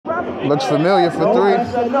Looks familiar for three.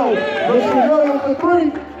 I said no. Looks familiar for three.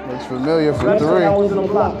 Looks familiar for That's three. that was in the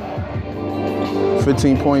block.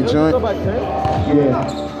 15-point joint. Yeah.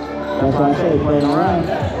 That's what I say, playing around.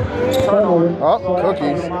 Turnover. Oh, So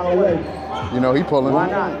cookies. a mile away. You know he pulling. Why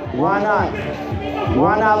not? Why not?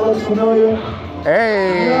 Why not looks familiar?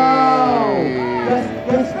 Hey. No.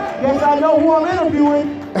 Yes, I know who I'm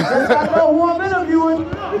interviewing. Yes, I know who I'm interviewing.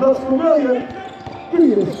 It looks familiar. Give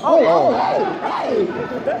me this. Oh.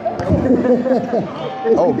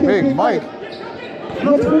 Oh, Big Mike.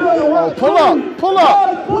 Looks familiar. Oh, pull up. Pull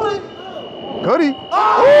up. Pull it. Goodie.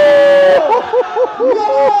 Oh.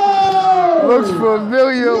 Looks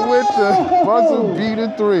familiar with the buzzer beater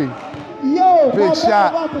three. Yo, big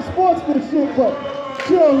shot. About the sportsmanship, but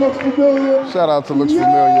still looks familiar. Shout out to Looks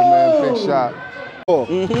Familiar, man. Big shot.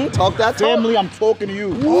 Talk that talk. Family, I'm talking to you.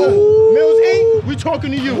 Mills Inc., we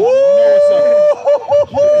talking to you. You know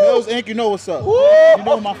what's up. Mills Inc., you know what's up. You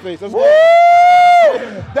know my face. Let's go.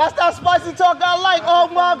 That's that spicy talk I like. Oh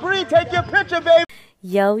my breed, take your picture, baby.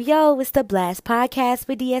 Yo, it's the Blast Podcast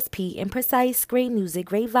with DSP and Precise. Great music,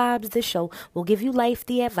 great vibes. The show will give you life,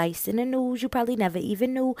 the advice, and the news you probably never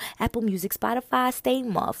even knew. Apple Music, Spotify, stay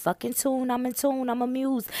motherfucking tuned. I'm in tune, I'm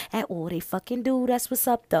amused at all they fucking do. That's what's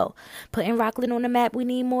up, though. Putting Rockland on the map, we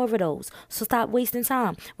need more of those. So stop wasting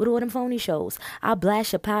time with all them phony shows. I'll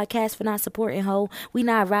blast your podcast for not supporting, ho. We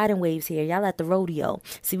not riding waves here. Y'all at the rodeo.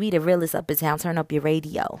 See, we the realest up in town. Turn up your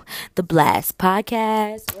radio. The Blast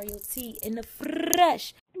Podcast. Royalty in the fresh. Yeah,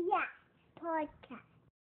 podcast.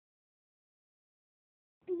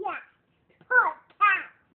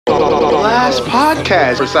 Last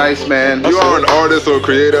podcast. Precise, man. You are an artist or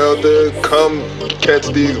creator out there, come catch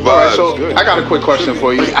these vibes. All right, so I got a quick question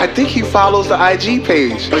for you. I think he follows the IG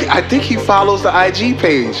page.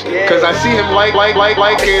 Because I see him liking.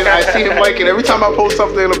 I see him liking every time I post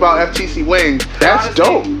something about FTC Wings. That's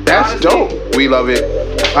dope. We love it.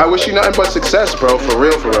 I wish you nothing but success, bro. For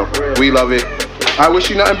real. We love it. I wish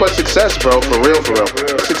you nothing but success, bro. For real.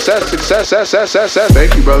 Success.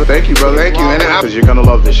 Thank you, brother. Thank you. And because you're gonna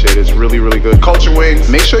love this shit. It's really, really good. Culture Wings.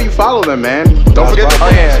 Make sure you follow them, man. Don't forget the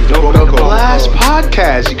Blast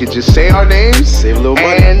Podcast. You can just say our names, save a little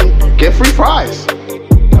money, and get free fries.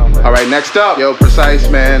 All right, next up, yo, Precise,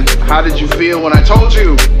 man. How did you feel when I told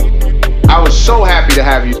you? I was so happy to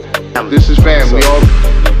have you. This is fam.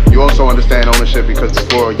 You also understand ownership because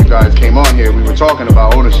before you guys came on here, we were talking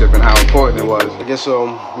about ownership and how important it was. I guess we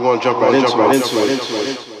want to jump right into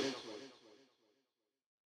it.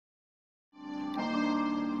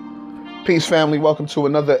 Peace, family. Welcome to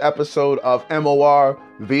another episode of MOR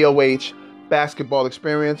VOH Basketball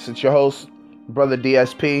Experience. It's your host, Brother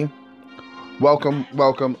DSP. Welcome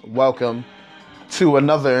to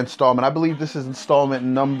another installment. I believe this is installment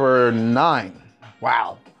number 9.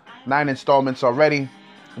 Wow. 9 installments already.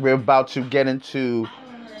 We're about to get into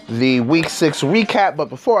the Week 6 recap, but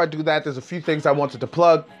before I do that, there's a few things I wanted to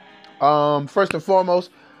plug. First and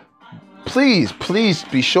foremost, please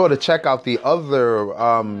be sure to check out the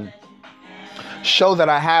other show that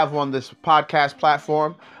I have on this podcast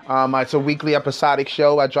platform. It's a weekly episodic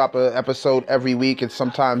show. I drop an episode every week. It's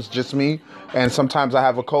sometimes just me, and sometimes I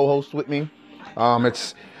have a co-host with me.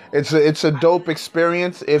 It's a dope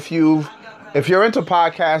experience. If you're into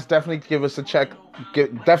podcasts, definitely give us a check.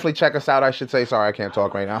 Definitely check us out, I should say. Sorry, I can't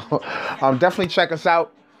talk right now. Definitely check us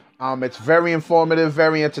out. It's very informative,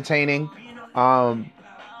 very entertaining.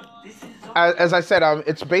 As I said,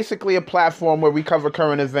 it's basically a platform where we cover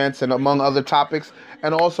current events and among other topics,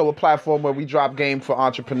 and also a platform where we drop game for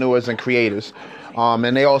entrepreneurs and creators.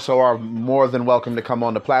 And they also are more than welcome to come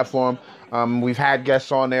on the platform. We've had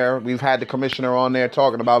guests on there. We've had the commissioner on there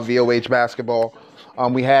talking about VOH basketball.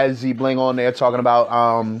 We had Z Bling on there talking about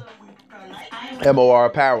MOR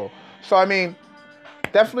apparel. So, I mean,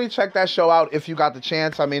 definitely check that show out if you got the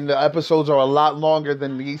chance. I mean, the episodes are a lot longer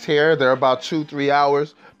than these here. They're about 2-3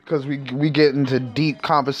 hours because we get into deep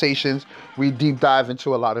conversations. We deep dive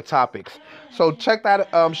into a lot of topics. So check that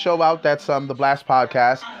show out. That's the Blast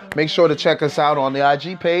Podcast. Make sure to check us out on the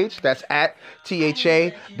IG page. That's at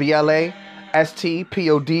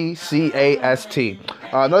THABLASTPODCAST.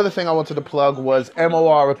 Another thing I wanted to plug was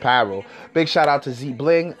MOR Apparel. Big shout out to Z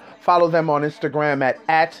Bling. Follow them on Instagram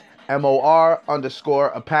at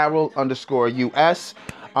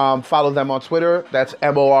MOR_apparel_US. Follow them on Twitter. That's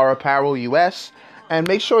MOR Apparel US. And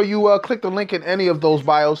make sure you click the link in any of those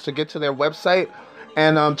bios to get to their website.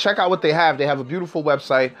 And check out what they have. They have a beautiful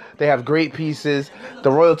website. They have great pieces.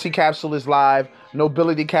 The Royalty Capsule is live.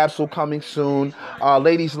 Nobility Capsule coming soon.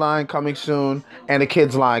 Ladies line coming soon. And the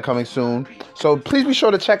Kids line coming soon. So please be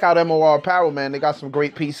sure to check out MOR Apparel, man. They got some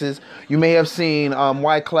great pieces. You may have seen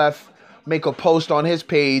Wyclef make a post on his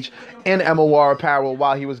page in MOR apparel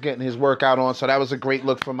while he was getting his workout on. So that was a great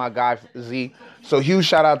look for my guy, Z. So huge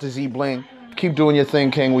shout out to Z Bling. Keep doing your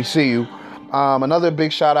thing, King. We see you. Another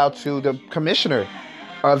big shout out to the commissioner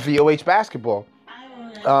of VOH Basketball.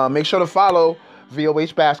 Make sure to follow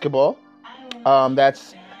VOH Basketball.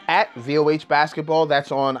 That's at VOH Basketball.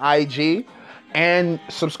 That's on IG. And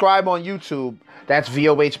subscribe on YouTube. That's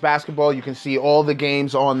VOH Basketball. You can see all the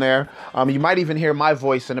games on there. You might even hear my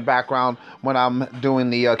voice in the background when I'm doing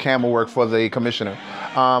the camera work for the commissioner.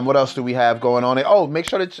 What else do we have going on? Oh, make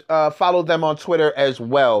sure to follow them on Twitter as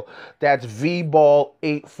well. That's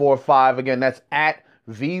VBall845. Again, that's at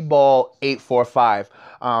VBall845.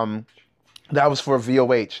 That was for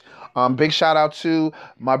VOH. Big shout out to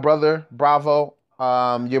my brother, Bravo.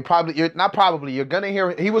 You're gonna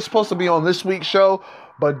hear, he was supposed to be on this week's show,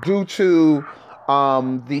 but due to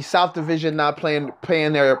the South Division not playing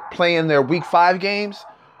their Week 5 games,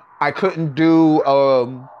 I couldn't do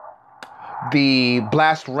the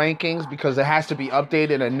Blast rankings because it has to be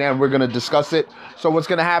updated, and then we're gonna discuss it. So what's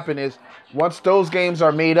gonna happen is once those games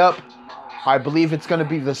are made up, I believe it's gonna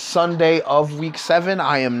be the Sunday of Week 7.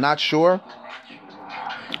 I am not sure.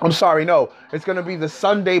 I'm sorry, no, it's gonna be the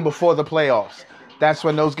Sunday before the playoffs. That's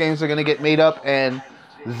when those games are gonna get made up, and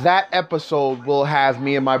that episode will have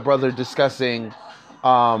me and my brother discussing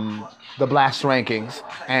the Blast rankings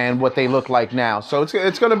and what they look like now. So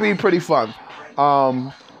it's going to be pretty fun.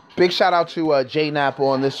 Big shout out to Jay Knapp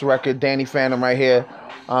on this record, Danny Phantom right here.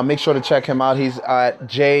 Make sure to check him out. He's at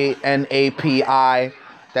JNAPI.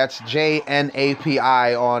 That's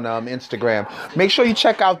JNAPI on Instagram. Make sure you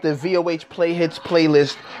check out the VOH Play Hits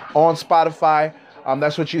playlist on Spotify.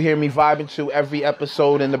 That's what you hear me vibing to every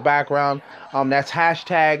episode in the background. That's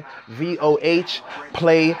hashtag VOH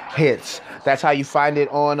Play Hits. That's how you find it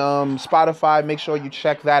on Spotify. Make sure you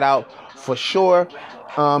check that out for sure.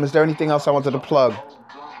 Is there anything else I wanted to plug?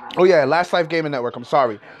 Oh yeah, Last Life Gaming Network. I'm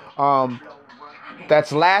sorry.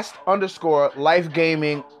 That's last_life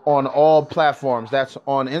gaming on all platforms. That's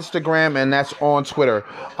on Instagram and that's on Twitter.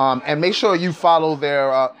 And make sure you follow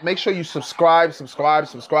their. Make sure you subscribe to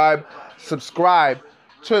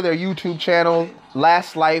their YouTube channel,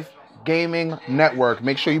 Last Life Gaming Network.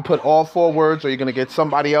 Make sure you put all 4 words or you're going to get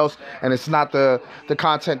somebody else, and it's not the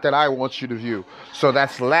content that I want you to view. So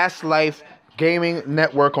that's Last Life Gaming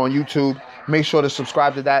Network on YouTube. Make sure to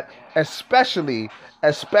subscribe to that, especially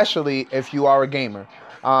if you are a gamer.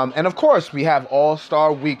 And of course, we have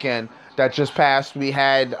All-Star Weekend that just passed. We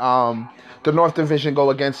had the North Division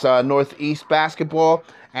go against Northeast Basketball,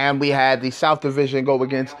 and we had the South Division go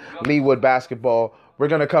against Leewood Basketball. We're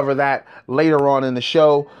going to cover that later on in the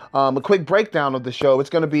show. A quick breakdown of the show. It's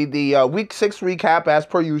going to be the Week 6 recap as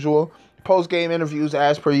per usual. Post-game interviews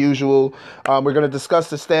as per usual. We're going to discuss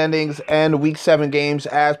the standings and Week 7 games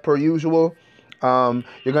as per usual. You're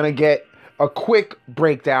going to get a quick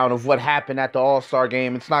breakdown of what happened at the All-Star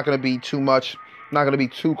game. It's not going to be too much, not going to be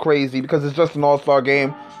too crazy because it's just an All-Star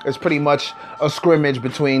game. It's pretty much a scrimmage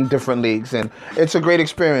between different leagues, and it's a great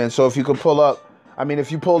experience. So if you could pull up,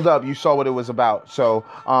 if you pulled up, you saw what it was about. So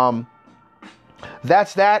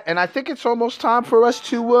that's that, and I think it's almost time for us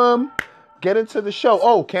to get into the show.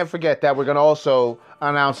 Oh, can't forget that we're going to also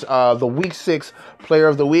announce the Week 6 Player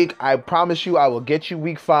of the Week. I promise you I will get you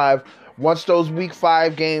Week 5. Once those Week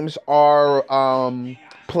 5 games are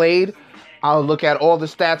played, I'll look at all the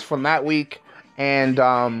stats from that week, and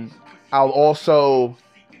I'll also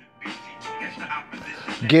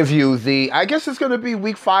give you I guess it's going to be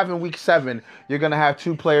Week 5 and Week 7. You're going to have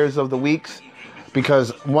 2 Players of the Weeks,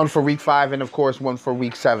 because one for Week 5 and, of course, one for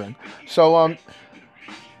Week 7. So,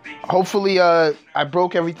 hopefully, I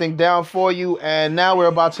broke everything down for you, and now we're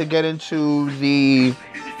about to get into the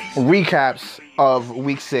recaps of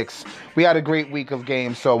Week 6. We had a great week of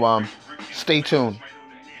games, so stay tuned.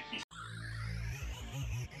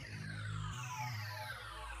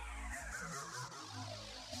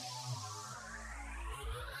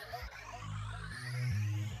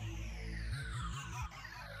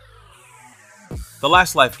 The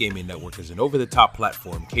Last Life Gaming Network is an over-the-top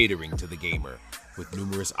platform catering to the gamer. With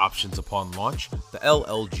numerous options upon launch, the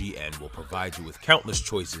LLGN will provide you with countless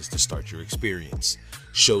choices to start your experience.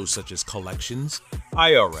 Shows such as Collections,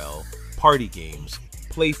 IRL, Party Games,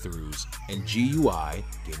 Playthroughs, and GUI,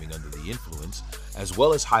 Gaming Under the Influence, as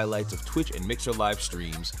well as highlights of Twitch and Mixer live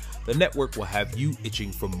streams, the network will have you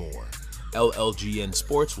itching for more. LLGN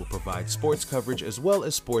Sports will provide sports coverage as well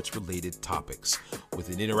as sports-related topics. With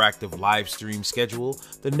an interactive live stream schedule,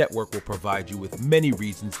 the network will provide you with many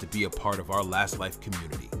reasons to be a part of our Last Life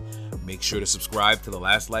community. Make sure to subscribe to the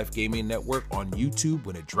Last Life Gaming Network on YouTube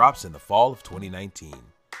when it drops in the fall of 2019.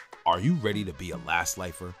 Are you ready to be a Last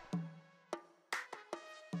Lifer?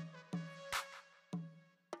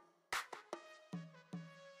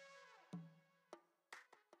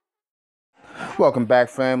 Welcome back,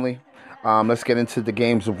 family. Let's get into the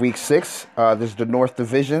games of Week 6. This is the North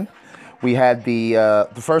Division. We had the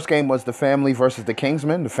first game was the Family versus the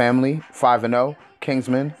Kingsmen. The Family 5-0,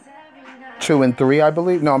 Kingsmen 2-3, I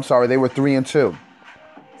believe. No, I'm sorry, they were 3-2.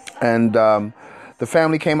 And the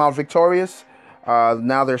Family came out victorious.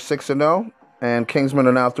 Now they're 6-0, and Kingsmen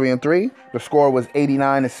are now 3-3. The score was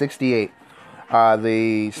 89-68.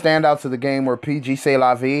 The standouts of the game were PG C'est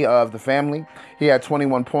La Vie of the Family. He had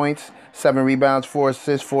 21 points, 7 rebounds, 4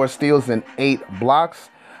 assists, 4 steals, and 8 blocks.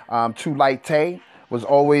 Too Light Tay is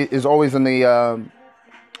always in the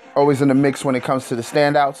mix when it comes to the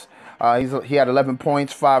standouts. He had 11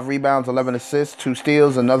 points, 5 rebounds, 11 assists, 2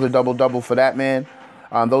 steals, another double-double for that man.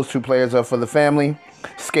 Those 2 players are for the Family.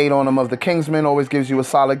 Skate on him of the Kingsmen always gives you a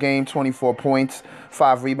solid game, 24 points,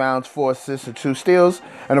 5 rebounds, 4 assists, and 2 steals.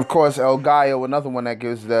 And, of course, El Gallo, another one that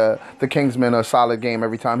gives the Kingsmen a solid game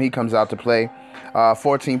every time he comes out to play.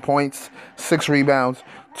 14 points, 6 rebounds,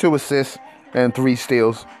 2 assists, and 3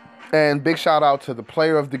 steals. And big shout-out to the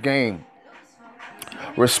player of the game.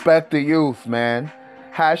 Respect the youth, man.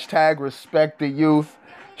 Hashtag respect the youth.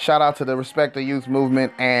 Shout out to the Respect the Youth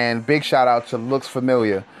movement, and big shout out to Looks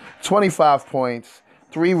Familiar. 25 points,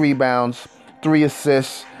 3 rebounds, 3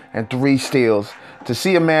 assists, and 3 steals. To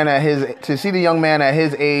see the young man at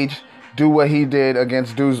his age do what he did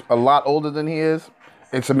against dudes a lot older than he is,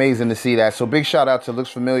 it's amazing to see that. So big shout out to Looks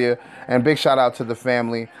Familiar, and big shout out to the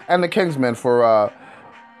Family and the Kingsmen for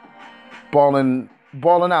balling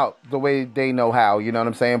out the way they know how. You know what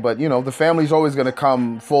I'm saying? But the Family's always gonna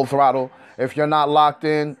come full throttle. If you're not locked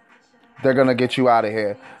in, they're going to get you out of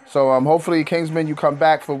here. So hopefully, Kingsman, you come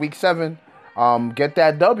back for Week 7. Get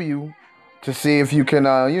that W to see if you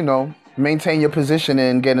can, maintain your position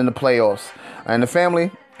and get in the playoffs. And the Family,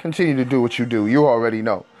 continue to do what you do. You already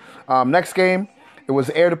know. Next game, it was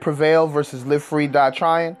Air to Prevail versus Live Free Die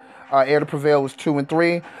Trying. Air to Prevail was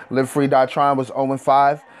 2-3. Live Free Die Trying was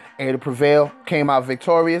 0-5. Air to Prevail came out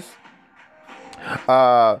victorious.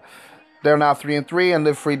 They're now 3-3, and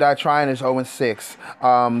Live Free Die Trying is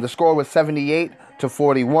 0-6. The score was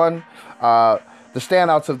 78-41. The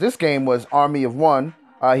standouts of this game was Army of One.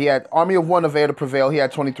 He had Army of One of Air to Prevail. He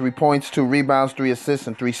had 23 points, 2 rebounds, 3 assists,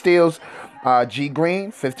 and 3 steals. G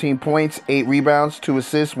Green, 15 points, 8 rebounds, 2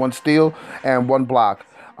 assists, 1 steal, and 1 block.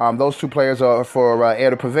 Those 2 players are for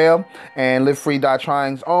Air to Prevail. And Live Free Die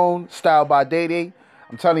Trying's own, Style by Day.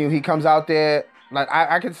 I'm telling you, he comes out there. Like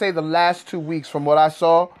I can say the last 2 weeks from what I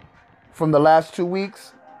saw, from the last 2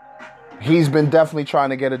 weeks, he's been definitely trying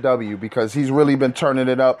to get a W because he's really been turning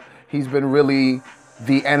it up. He's been really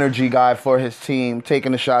the energy guy for his team,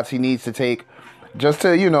 taking the shots he needs to take just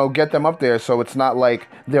to, get them up there. So it's not like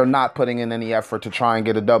they're not putting in any effort to try and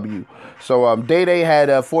get a W. So Day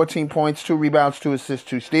had 14 points, 2 rebounds, 2 assists,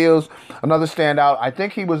 2 steals. Another standout, I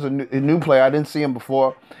think he was a new player. I didn't see him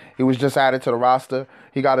before. He was just added to the roster.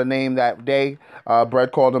 He got a name that day.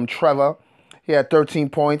 Brett called him Trevor. He had 13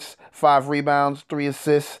 points, 5 rebounds, 3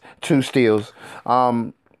 assists, 2 steals.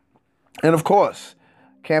 And of course,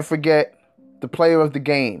 can't forget the player of the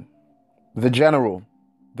game, the general,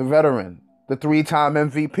 the veteran, the 3-time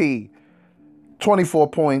MVP.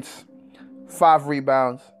 24 points, 5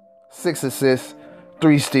 rebounds, 6 assists,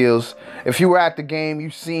 3 steals. If you were at the game,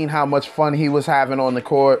 you've seen how much fun he was having on the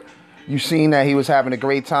court. You've seen that he was having a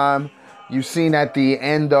great time. You've seen at the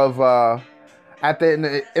end of in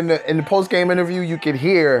the post-game interview, you could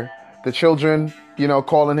hear the children,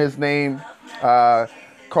 calling his name,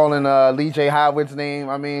 calling Lee J. Howard's name.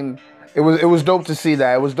 I mean, it was dope to see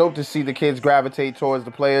that. It was dope to see the kids gravitate towards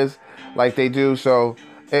the players like they do. So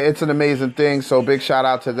it's an amazing thing. So big shout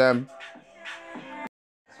out to them.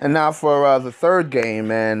 And now for the third game,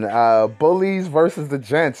 man, Bullies versus the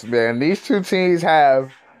Gents, man. These 2 teams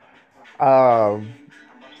have a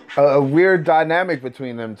weird dynamic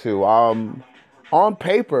between them 2. On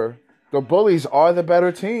paper, the Bullies are the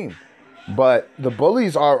better team, but the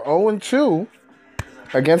Bullies are 0-2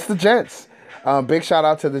 against the Gents. Big shout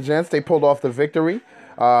out to the Gents. They pulled off the victory.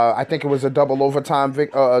 I think it was a double overtime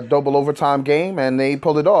game, and they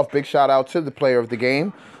pulled it off. Big shout out to the player of the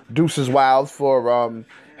game, Deuces Wild, for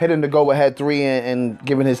hitting the go-ahead 3 and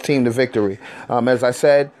giving his team the victory. As I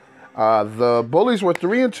said, the Bullies were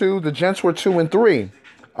 3-2. The Gents were 2-3.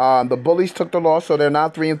 The Bullies took the loss, so they're now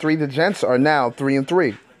 3-3. The Gents are now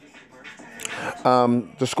 3-3.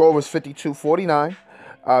 The score was 52-49.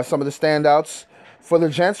 Some of the standouts for the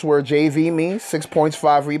Gents were JV Me, 6 points,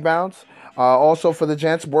 5 rebounds. Also for the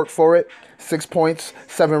Gents, Work For It, 6 points,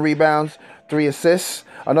 7 rebounds, 3 assists.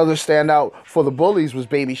 Another standout for the Bullies was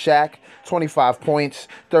Baby Shaq, 25 points,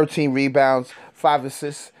 13 rebounds, 5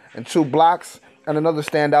 assists, and 2 blocks. And another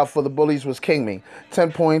standout for the Bullies was Kingme.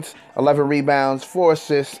 10 points, 11 rebounds, 4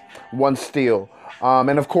 assists, 1 steal.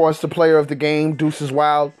 And of course, the player of the game, Deuces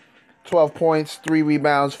Wild, 12 points, 3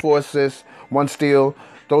 rebounds, 4 assists, 1 steal.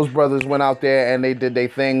 Those brothers went out there and they did their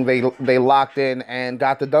thing. They locked in and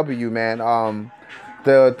got the W, man.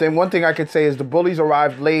 One thing I could say is the Bullies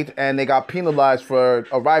arrived late and they got penalized for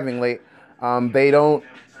arriving late. They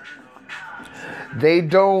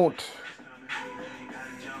don't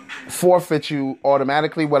forfeit you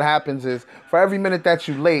automatically. What happens is for every minute that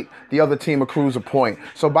you late, the other team accrues a point.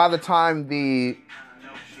 So by the time the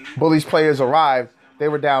Bullies players arrived, they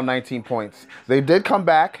were down 19 points. They did come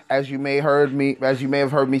back, as you may have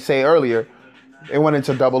heard me say earlier. It went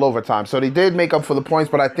into double overtime. So they did make up for the points,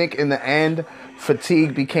 but I think in the end,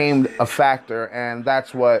 fatigue became a factor, and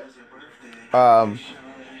that's what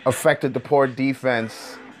affected the poor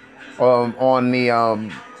defense on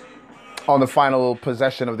the final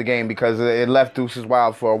possession of the game, because it left Deuces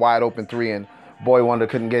Wild for a wide open 3, and Boy Wonder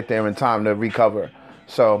couldn't get there in time to recover.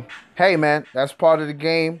 So, hey, man, that's part of the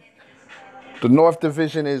game. The North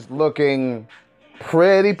Division is looking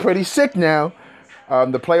pretty sick now.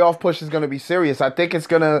 The playoff push is going to be serious. I think it's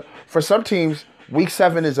going to, for some teams, Week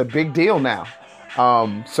 7 is a big deal now.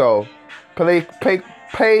 So pay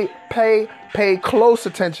close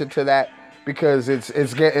attention to that, because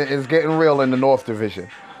it's getting real in the North Division.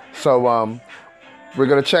 So we're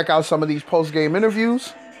going to check out some of these post-game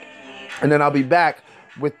interviews, and then I'll be back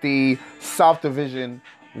with the South Division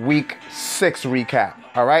Week 6 recap.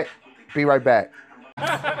 All right? Be right back.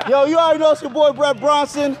 Yo, you already know it's your boy Brett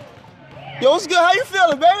Bronson. Yo, what's good? How you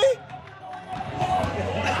feeling, baby?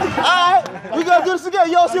 All right, we gonna do this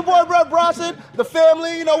again. Yo, it's your boy Brett Bronson, the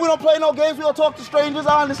family. You know, we don't play no games. We don't talk to strangers.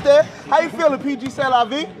 I understand. How you feeling, PG C'est La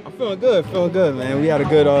Vie? I'm feeling good, man. We had a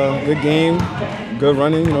good game, good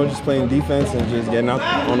running. You know, just playing defense and just getting out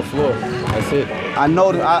on the floor. That's it. I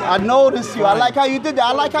noticed you. I like how you did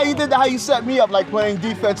that. How you set me up, like playing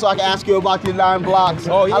defense, so I can ask you about your 9 blocks.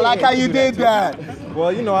 Oh yeah. I like how you did that.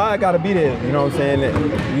 Well, you know, I gotta be there. You know what I'm saying?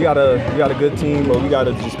 We got a good team, but we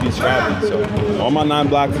gotta just be scrappy. So all my 9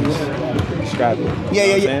 blocks is scrappy.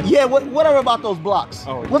 Yeah. Whatever about those blocks.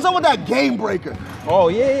 Oh, what's up with that game breaker? Oh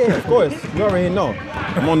yeah, of course. You already know.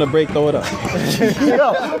 I'm on the break, throw it up.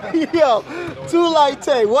 yo, Too Light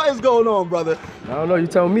Tay, what is going on, brother? I don't know, you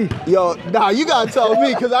tell me. Yo, nah, you gotta tell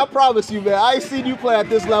me, because I promise you, man, I ain't seen you play at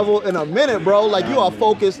this level in a minute, bro. Like, you are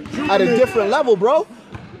focused at a different level, bro.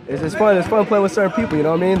 It's fun. It's fun playing with certain people, you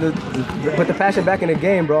know what I mean? Put the passion back in the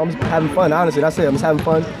game, bro. I'm just having fun, honestly. That's it. I'm just having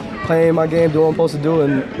fun, playing my game, doing what I'm supposed to do,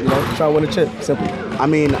 and, you know, trying to win a chip. Simple. I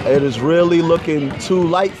mean, it is really looking too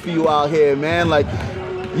light for you out here, man. Like,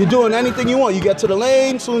 you're doing anything you want. You get to the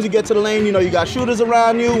lane. As soon as you get to the lane, you know, you got shooters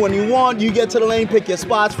around you. When you want, you get to the lane, pick your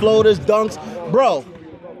spots, floaters, dunks. Bro,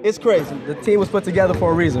 it's crazy. The team was put together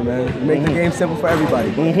for a reason, man. You make the game simple for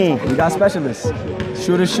everybody. We got specialists.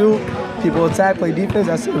 Shooters shoot, people attack, play defense.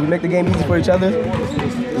 That's it. We make the game easy for each other.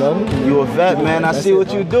 You know? You a vet, man. I see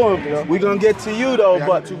what you're doing. We're going to get to you, though,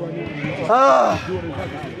 but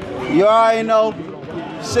you already know.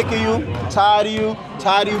 Sick of you, tired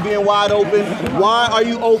of you being wide open. Why are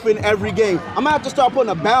you open every game? I'm gonna have to start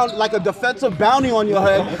putting a defensive bounty on your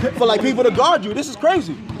head for like people to guard you. This is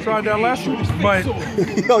crazy. Tried that last week, but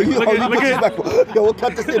yo, we'll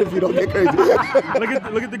cut this interview. Don't get crazy.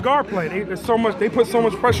 look at the guard play. They put so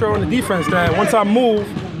much pressure on the defense that once I move,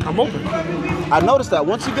 I'm open. I noticed that.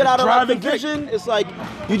 Once you get out of like, the vision, it's like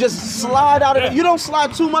you just slide out of it. You don't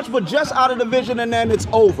slide too much, but just out of the vision, and then it's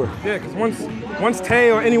over. Yeah, because once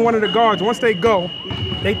Tay or any one of the guards, once they go,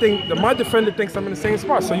 they think that my defender thinks I'm in the same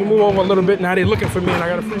spot. So you move over a little bit, now they're looking for me and I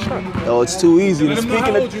got a free shot. Oh, it's too easy.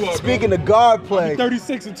 Speaking of guard play.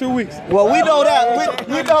 36 in 2 weeks. Well, we know that.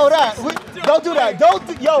 We know that. Don't do that.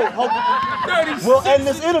 We'll end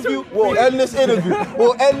this interview. We'll end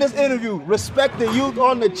this interview. Respect the youth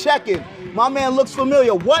on the check-in. My man looks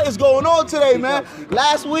familiar. What is going on today, man?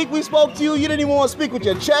 Last week we spoke to you. You didn't even want to speak with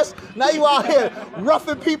your chest. Now you out here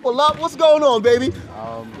roughing people up. What's going on, baby?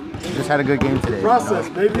 Just had a good game today.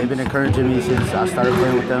 Baby. They've been encouraging me since I started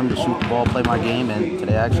playing with them to shoot the ball, play my game, and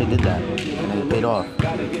today I actually did that, and it paid off.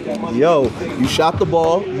 Yo, you shot the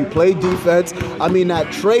ball, you played defense. I mean,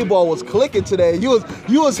 that tray ball was clicking today. You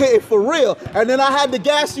was hitting for real, and then I had to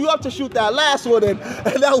gas you up to shoot that last one, and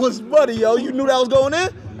that was money, yo. You knew that was going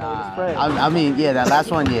in? Nah, I mean, yeah, that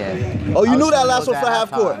last one, yeah. Oh, you knew that last one for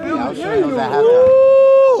half court? Yeah, I was shooting those at halftime.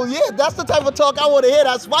 Yeah, that's the type of talk I want to hear.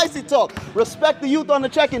 That spicy talk. Respect the youth on the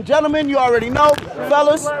check-in. Gentlemen, you already know.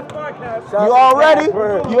 Fellas, you all ready?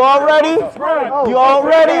 You all ready? You all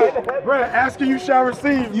ready? Brett, asking you shall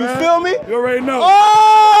receive, You feel me? You already know.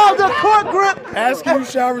 Oh, the court grip. slip, ask you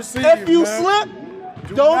shall receive. If you man. slip,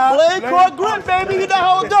 don't play court grit, baby. You know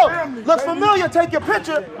how it go. Looks familiar. Take your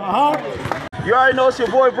picture. You already know it's your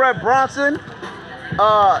boy Brett Bronson.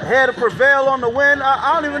 Here to prevail on the win.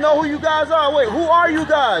 I don't even know who you guys are. Wait, who are you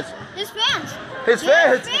guys? His fans. His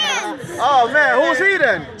fans? Oh man, who's he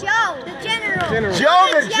then? Joe, the general. Joe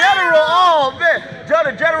the General. Oh man, Joe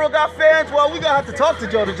the General got fans. Well, we gonna have to talk to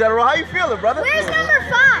Joe the General. How you feeling, brother? Where's number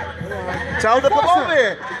 5? Tell him to come over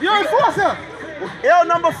here. Yo, enforce him. Yo,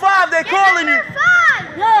 number 5, they calling you. Number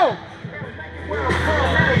 5. Yo.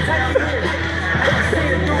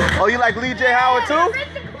 Oh, you like Lee J. Howard too?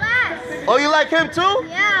 Oh, you like him too?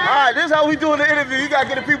 Yeah. All right, this is how we do in the interview. You gotta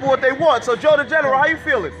get the people what they want. So, Joe the General, how you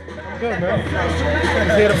feeling? Good, man.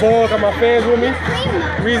 Just here the ball, got my fans with me.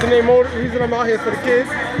 Reason I'm out here for the kids.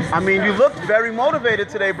 I mean, you looked very motivated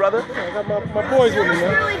today, brother. I got my boys with me,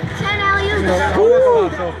 man. You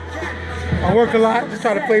know, I work a lot, just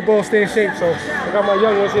try to play ball, stay in shape. So I got my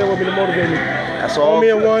young ones here with me to motivate me. That's all. Me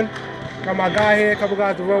and one. Got my guy here, a couple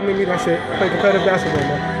guys to roll me. That's it. Play competitive basketball,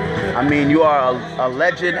 man. I mean, you are a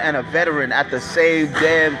legend and a veteran at the same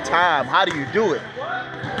damn time. How do you do it?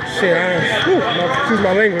 Shit, I choose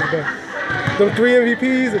my language, but them 3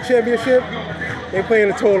 MVPs, the championship, they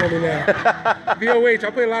playing a toll on me now. VOH,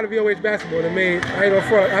 I played a lot of VOH basketball. I ain't gonna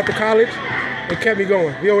front. After college, it kept me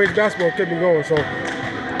going. VOH basketball kept me going. So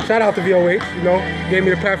shout out to VOH, you know, gave me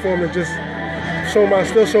the platform to just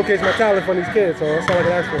still showcase my talent for these kids. So that's all I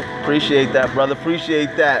can ask for. Appreciate that, brother.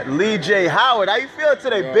 Appreciate that. Lee J. Howard, how you feel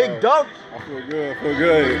today? Big dunk. I feel good. I feel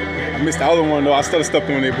good. I missed the other one though. I started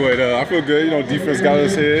stepping on it, but I feel good. You know, defense got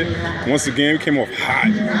us here. Once again, we came off hot.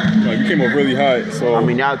 Like we came off really hot. So I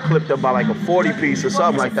mean, y'all clipped up by like a 40 piece or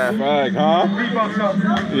something like that. Right, huh?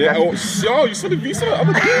 Yeah. Oh, yo, you saw the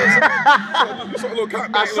other kids? You saw the little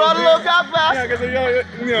cop back. I saw the little cop back. Yeah, because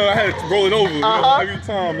you know, I had to roll it over every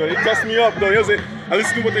time. They dust me up though. I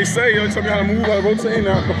listen to what they say. They tell me how to move, how to rotate, and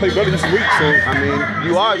I can play better this week. So I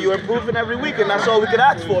mean, you're improving every week, and that's all we can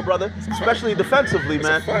ask for, brother. Especially defensively,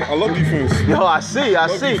 man. I love defense. Yo, I see.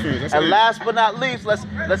 And last but not least,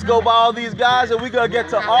 let's go by all these guys, and we gonna get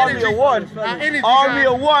to Army of One. Army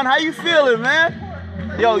of One, how you feeling, man?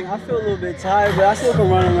 Yo, I feel a little bit tired, but I still can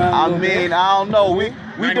run around. I mean, I don't know.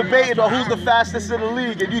 We debated on who's the fastest in the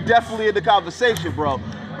league, and you definitely in the conversation, bro.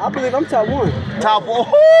 I believe I'm top 1. Top 1.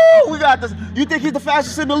 Oh, we got this. You think he's the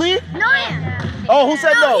fastest in the league? No, I am. Oh, who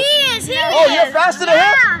said no? He is. He Oh, is. you're faster than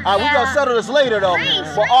him? All right, Yeah. we gonna settle this later though.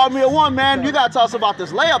 For Army of One, man, you gotta tell us about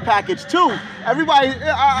this layup package too. Everybody,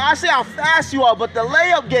 I see how fast you are, but the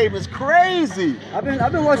layup game is crazy. I've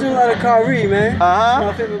been watching a lot of Kyrie, man. He's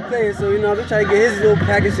my favorite player, so you know I've been trying to get his little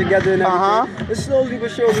package together and everything. It's slowly but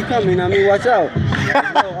surely coming. I mean, watch out.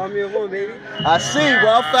 Army of One, baby. I see.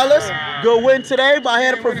 Well, fellas, good win today by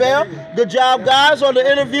Here to Prevail. Good job, guys, on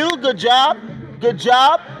the interview. Good job. Good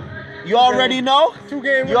job. You already know.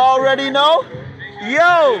 You already know.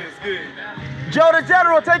 Yo, Joe the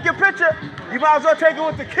General, take your picture. You might as well take it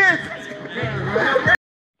with the kids.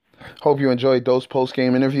 Hope you enjoyed those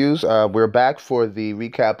post-game interviews. We're back for the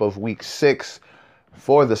recap of Week 6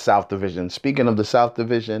 for the South Division. Speaking of the South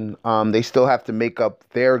Division, they still have to make up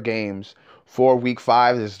their games for Week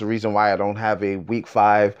 5. This is the reason why I don't have a Week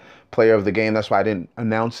 5 player of the game. That's why I didn't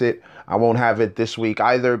announce it. I won't have it this week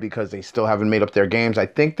either because they still haven't made up their games. I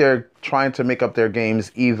think they're trying to make up their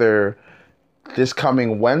games either this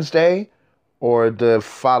coming Wednesday or the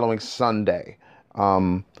following Sunday.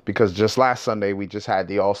 Because just last Sunday, we just had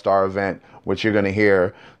the All-Star event, which you're going to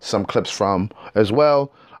hear some clips from as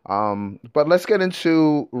well. But let's get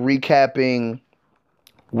into recapping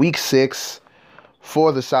Week 6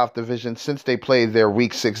 for the South Division since they played their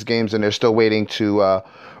Week 6 games and they're still waiting to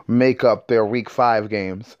make up their Week 5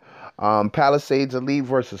 games. Palisades Elite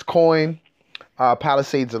versus Coin.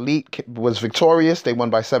 Palisades Elite was victorious. They won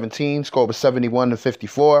by 17. Score was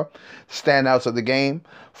 71-54. Standouts of the game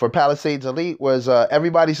for Palisades Elite was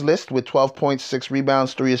everybody's list with 12 points, 6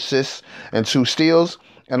 rebounds, 3 assists, and 2 steals.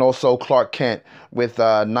 And also Clark Kent with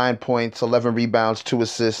 9 points, 11 rebounds, 2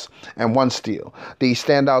 assists, and 1 steal. The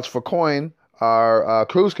standouts for Coin are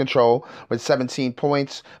Cruise Control with 17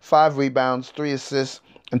 points, 5 rebounds, 3 assists,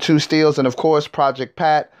 and 2 steals. And of course, Project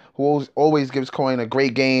Pat, who always gives Coin a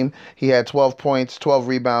great game. He had 12 points, 12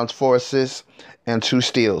 rebounds, 4 assists, and 2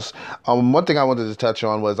 steals. One thing I wanted to touch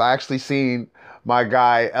on was I actually seen my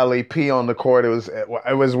guy LAP on the court. It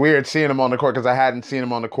was weird seeing him on the court because I hadn't seen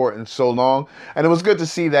him on the court in so long, and it was good to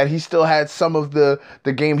see that he still had some of the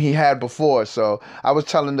game he had before. So I was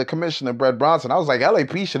telling the commissioner, Brett Bronson, I was like,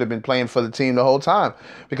 LAP should have been playing for the team the whole time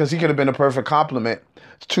because he could have been a perfect complement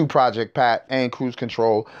to Project Pat and Cruise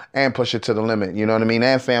Control and Push It to the Limit. You know what I mean?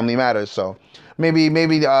 And Family Matters. So maybe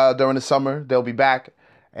during the summer they'll be back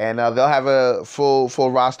and they'll have a full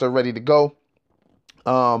roster ready to go.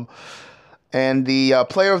 And the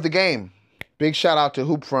player of the game, big shout out to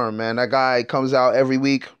Hoop Firm, man. That guy comes out every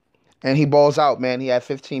week and he balls out, man. He had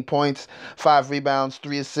 15 points, 5 rebounds,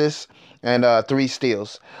 3 assists, and 3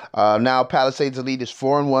 steals. Now Palisades Elite is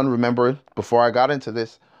 4-1. Remember, before I got into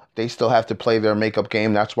this, they still have to play their makeup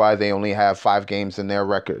game. That's why they only have 5 games in their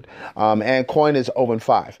record. And Coin is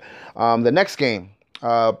 0-5. The next game,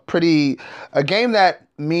 a game that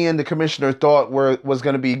me and the commissioner thought was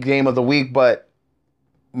going to be game of the week, but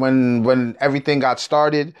when everything got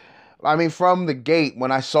started, I mean, from the gate,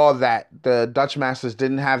 when I saw that the Dutch Masters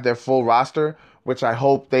didn't have their full roster, which I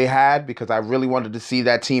hope they had because I really wanted to see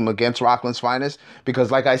that team against Rockland's Finest,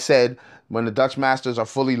 because like I said, when the Dutch Masters are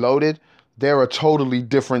fully loaded, they're a totally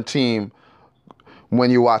different team when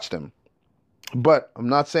you watch them. But I'm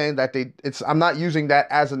not saying that I'm not using that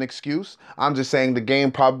as an excuse. I'm just saying the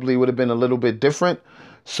game probably would have been a little bit different.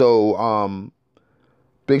 So,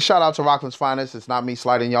 big shout out to Rockland's Finest. It's not me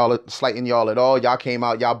slighting y'all at all. Y'all came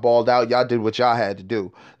out, y'all balled out, y'all did what y'all had to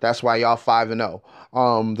do. That's why y'all 5-0.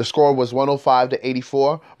 The score was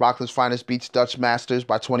 105-84. Rockland's Finest beats Dutch Masters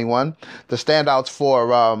by 21. The standouts for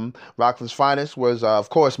Rockland's Finest was, of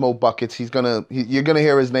course, Mo Buckets. You're gonna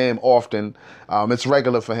hear his name often. It's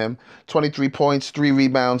regular for him. 23 points, 3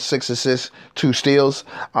 rebounds, 6 assists, 2 steals.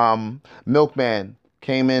 Milkman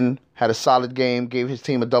came in, had a solid game, gave his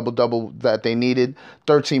team a double-double that they needed.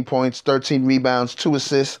 13 points, 13 rebounds, 2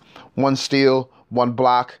 assists, 1 steal, 1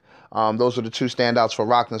 block. Those are the 2 standouts for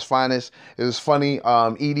Rockland's Finest. It was funny.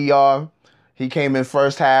 EDR, he came in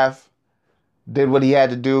first half, did what he had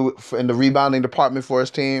to do in the rebounding department for his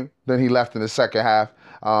team. Then he left in the second half.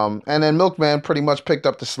 And then Milkman pretty much picked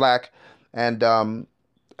up the slack and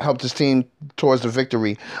helped his team towards the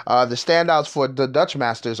victory. The standouts for the Dutch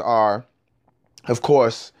Masters are, of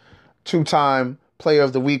course, 2-time Player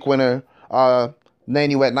of the Week winner,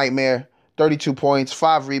 Nanuet Nightmare. 32 points,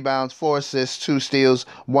 5 rebounds, 4 assists, 2 steals,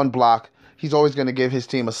 1 block. He's always going to give his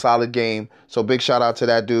team a solid game. So big shout out to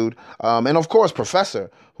that dude. And of course, Professor,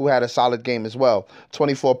 who had a solid game as well.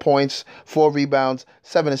 24 points, 4 rebounds,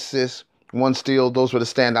 7 assists, 1 steal. Those were the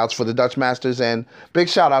standouts for the Dutch Masters. And big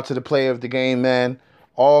shout out to the player of the game, man,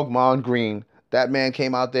 Ogmon Green. That man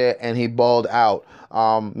came out there and he balled out.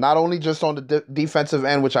 Not only just on the defensive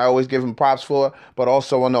end, which I always give him props for, but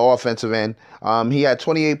also on the offensive end. He had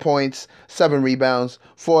 28 points, 7 rebounds,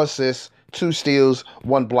 4 assists, 2 steals,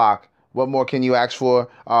 1 block. What more can you ask for?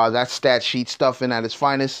 That's stat sheet stuffing at its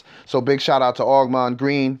finest. So big shout out to Ogmon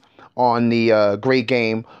Green on the great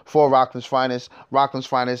game for Rockland's Finest. Rockland's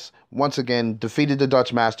Finest, once again, defeated the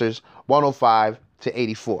Dutch Masters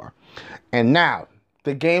 105-84. And now,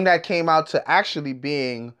 the game that came out to actually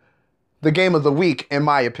being the game of the week, in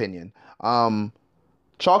my opinion.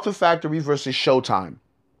 Chocolate Factory versus Showtime.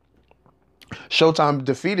 Showtime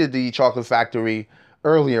defeated the Chocolate Factory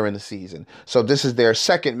earlier in the season. So this is their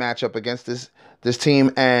second matchup against this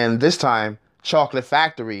team. And this time, Chocolate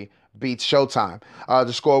Factory beats Showtime.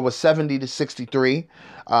 The score was 70-63.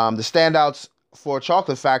 The standouts for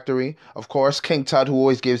Chocolate Factory, of course, King Tut, who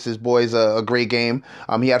always gives his boys a great game.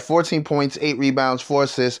 He had 14 points, 8 rebounds, 4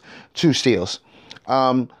 assists, 2 steals.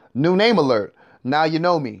 New name alert. Now you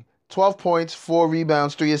know me. 12 points, 4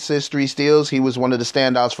 rebounds, 3 assists, 3 steals. He was one of the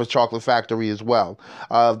standouts for Chocolate Factory as well.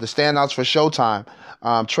 The standouts for Showtime,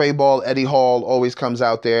 Trey Ball, Eddie Hall always comes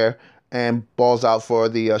out there and balls out for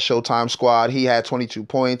the Showtime squad. He had 22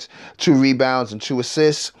 points, 2 rebounds, and 2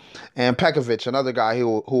 assists. And Pekovic, another guy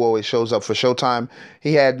who always shows up for Showtime,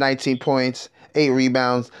 he had 19 points, 8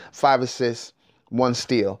 rebounds, 5 assists, 1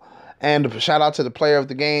 steal. And shout out to the player of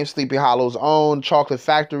the game, Sleepy Hollow's own, Chocolate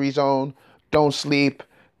Factory's own, Don't Sleep,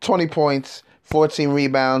 20 points, 14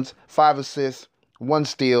 rebounds, 5 assists, 1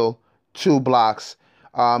 steal, 2 blocks.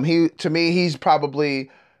 To me, he's probably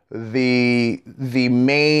the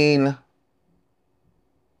main.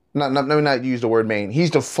 Let me not use the word main. He's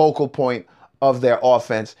the focal point of their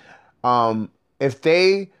offense. If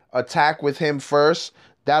they attack with him first,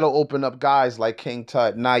 that'll open up guys like King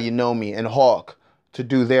Tut, Now You Know Me, and Hawk to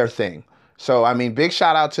do their thing. So, I mean, big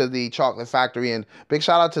shout out to the Chocolate Factory and big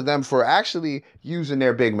shout out to them for actually using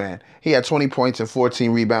their big man. He had 20 points and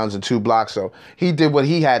 14 rebounds and 2 blocks. So he did what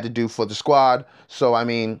he had to do for the squad. So, I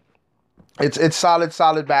mean, it's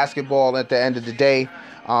solid basketball at the end of the day.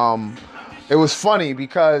 It was funny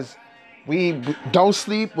because Don't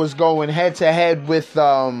Sleep was going head to head with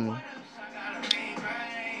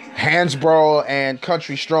Hansborough and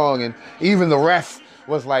Country Strong, and even the ref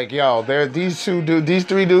was like, yo, these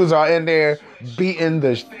three dudes are in there beating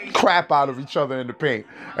the crap out of each other in the paint.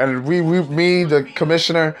 And me, the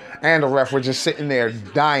commissioner, and the ref were just sitting there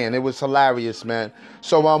dying. It was hilarious, man.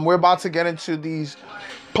 So we're about to get into these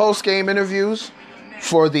post-game interviews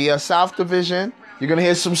for the South Division. You're going to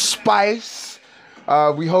hear some spice.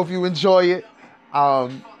 We hope you enjoy it.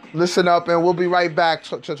 Listen up, and we'll be right back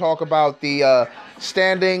to talk about the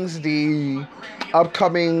standings, the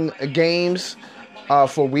upcoming games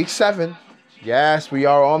for Week 7. Yes, we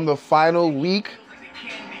are on the final week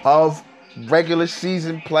of regular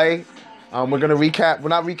season play. We're going to recap. We're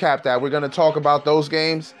not recap that. We're going to talk about those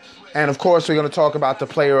games. And, of course, we're going to talk about the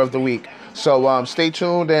player of the week. So stay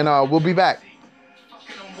tuned, and we'll be back.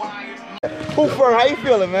 Hooper, how you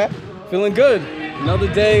feeling, man? Feeling good.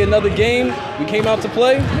 Another day, another game. We came out to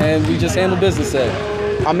play, and we just handled business today.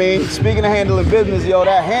 I mean, speaking of handling business, yo,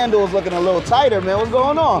 that handle is looking a little tighter, man. What's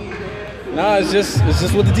going on? Nah, it's just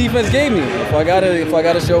what the defense gave me. If I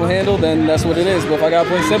gotta show handle, then that's what it is. But if I gotta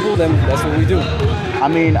play simple, then that's what we do. I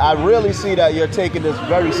mean, I really see that you're taking this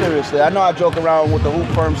very seriously. I know I joke around with the hoop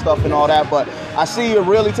firm stuff and all that, but I see you're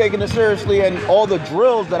really taking it seriously, and all the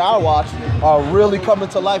drills that I watch are really coming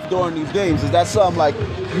to life during these games. Is that something like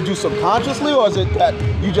you do subconsciously, or is it that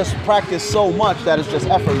you just practice so much that it's just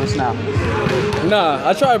effortless now? Nah,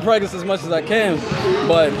 I try to practice as much as I can,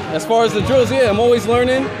 but as far as the drills, yeah, I'm always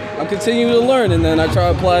learning. I'm continuing to learn, and then I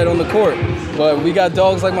try to apply it on the court. But we got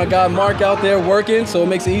dogs like my guy Mark out there working, so it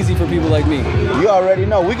makes it easy for people like me. You already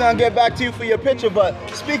know. We're going to get back to you for your picture, but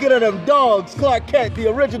speaking of them dogs, Clark Kent,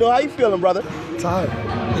 the original, how you feeling, brother? Tired.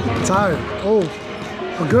 Oh,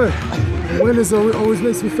 I'm good. Winners always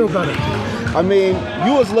makes me feel better. I mean,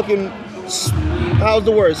 you was looking, how's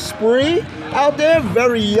the word, spree out there,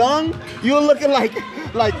 very young. You were looking like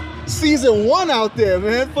season 1 out there,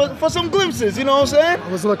 man, for some glimpses, you know what I'm saying? I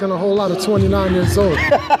was looking a whole lot of 29 years old.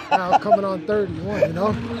 Now coming on 31, you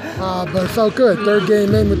know? But it felt good. Third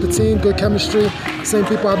game in with the team, good chemistry. Same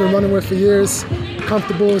people I've been running with for years.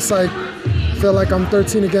 Comfortable. It's like, I feel like I'm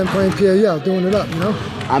 13 again playing PAL, doing it up, you know?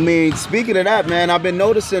 I mean, speaking of that, man, I've been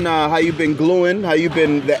noticing how you've been gluing, how you've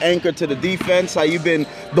been the anchor to the defense, how you've been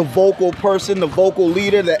the vocal person, the vocal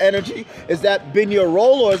leader, the energy. Has that been your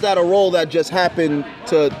role, or is that a role that just happened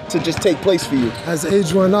to just take place for you? As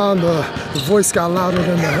age went on, the voice got louder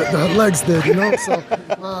than the legs did, you know? So,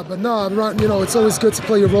 but no, you know, it's always good to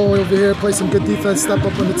play your role over here, play some good defense, step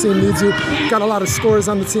up when the team needs you. Got a lot of scorers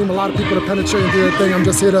on the team, a lot of people to penetrate and do their thing. I'm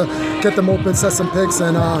just here to get them open, set some picks,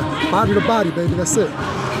 and body to body, baby, that's it.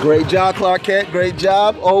 Great job, Clark Kent. Great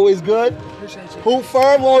job. Always good. Hoop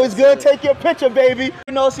firm, always good. Take your picture, baby.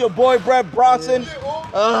 You know, it's your boy, Brett Bronson.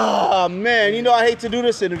 Oh, man. You know, I hate to do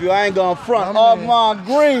this interview. I ain't going front. Armand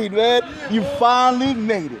Green, man. You finally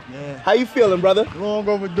made it. Yeah. How you feeling, brother? Long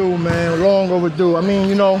overdue, man. Long overdue. I mean,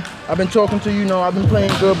 you know, I've been talking to you, I've been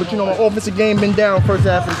playing good, but, you know, my offensive game been down first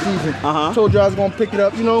half of the season. Told you I was going to pick it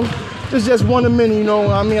up, you know. It's just one of many, you know.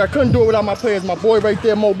 I mean, I couldn't do it without my players. My boy right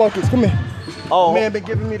there, Mo Buckets. Come here. Oh. Man been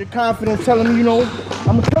giving me the confidence, telling me, you know,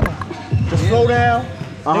 I'm a killer. Just slow down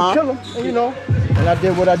and kill him, and, you know. And I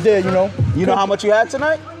did what I did, you know. You know how much you had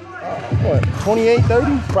tonight? What, 28,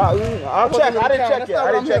 30? Probably. I'll check. I didn't check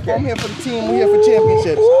yet. I'm here for the team. We're here for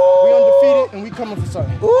championships. Ooh. We undefeated, and we coming for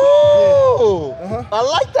something. Ooh. Yeah. I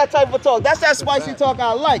like that type of talk. That's that spicy talk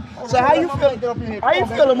I like. So how you feeling? How you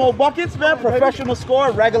feeling, Mo Buckets, man? Professional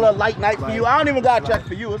score, regular light night for you. I don't even got to check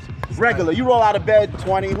for you. It's regular. You roll out of bed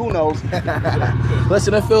 20, who knows?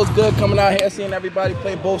 Listen, it feels good coming out here, seeing everybody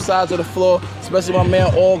play both sides of the floor, especially my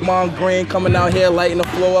man Armand Green coming out here, lighting the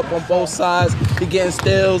floor up on both sides. He getting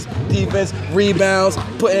steals, defense, rebounds,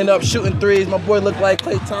 putting up, shooting threes. My boy look like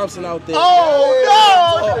Klay Thompson out there.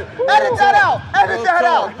 Oh, no! Edit that out! Edit that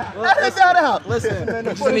out! Edit that out! Listen, we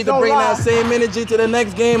just need to bring that same energy to the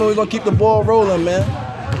next game, and we're going to keep the ball rolling, man.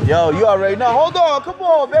 Yo, you already know. Hold on, come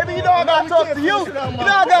on, baby. You know I gotta talk to you. You know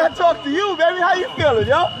I gotta talk to you, baby. How you feeling,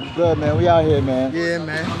 yo? Good, man. We out here, man. Yeah,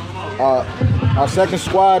 man. Our second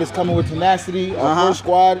squad is coming with tenacity. Our first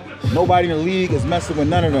squad, nobody in the league is messing with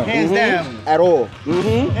none of them. Hands down. At all.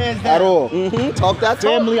 Hands down. At all. Talk that talk.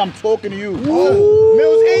 Family, I'm talking to you.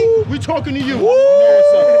 Mills Inc., we talking to you. You know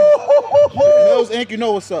what's up. Mills Inc., you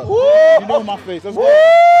know what's up. You know my face. Let's go.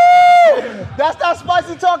 That's that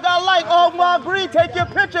spicy talk I like. Armand Green, take your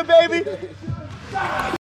picture, baby.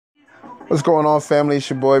 What's going on, family? It's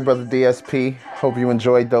your boy, Brother DSP. Hope you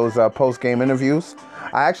enjoyed those post-game interviews.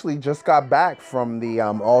 I actually just got back from the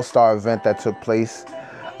All-Star event that took place.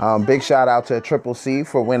 Big shout out to Triple C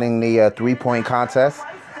for winning the 3-point contest.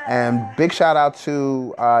 And big shout out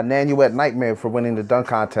to Nanuet Nightmare for winning the dunk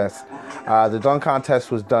contest. The dunk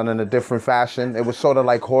contest was done in a different fashion. It was sort of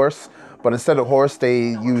like horse, but instead of horse, they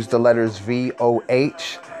used the letters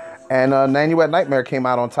VOH. And Nanuet Nightmare came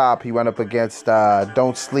out on top. He went up against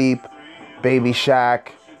Don't Sleep, Baby Shaq,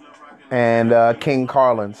 and King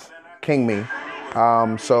Carlins, King Me.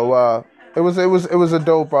 So it was a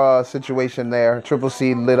dope situation there. Triple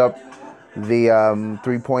C lit up the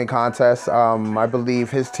 3-point contest. I believe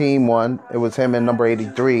his team won. It was him and number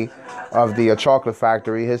 83 of the Chocolate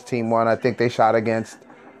Factory. His team won. I think they shot against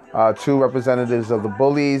 2 representatives of the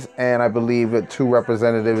Bullies, and I believe 2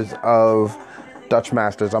 representatives of Dutch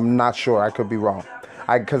Masters. I'm not sure. I could be wrong.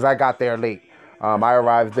 Because I got there late. I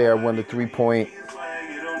arrived there when the 3-point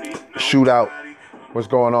shootout was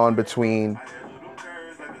going on between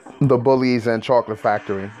the Bullies and Chocolate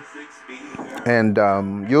Factory. And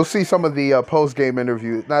you'll see some of the post-game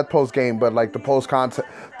interviews, not post-game, but like the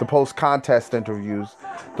post-contest interviews.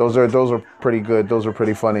 Those are pretty good. Those are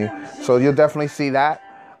pretty funny. So you'll definitely see that.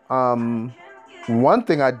 One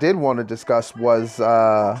thing I did want to discuss was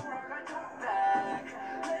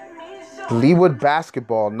Leawood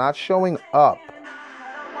basketball not showing up.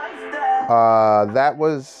 That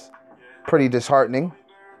was pretty disheartening.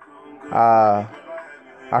 I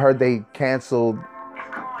heard they canceled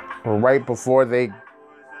right before they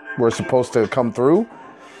were supposed to come through.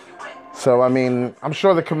 So, I mean, I'm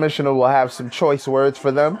sure the commissioner will have some choice words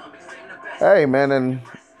for them. Hey, man, and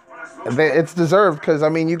it's deserved because, I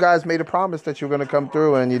mean, you guys made a promise that you were going to come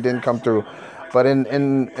through and you didn't come through. But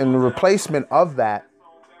in replacement of that,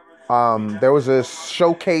 there was a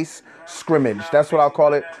showcase scrimmage. That's what I'll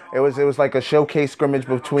call it. It was like a showcase scrimmage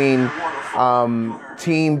between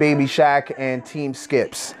Team Baby Shaq and Team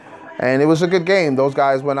Skips. And it was a good game. Those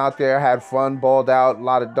guys went out there, had fun, balled out, a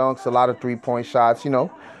lot of dunks, a lot of 3-point shots, you know.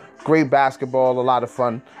 Great basketball, a lot of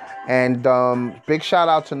fun. And big shout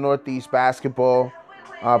out to Northeast Basketball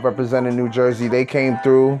representing New Jersey. They came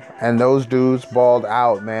through, and those dudes balled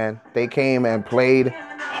out, man. They came and played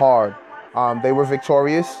hard. They were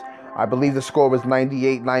victorious. I believe the score was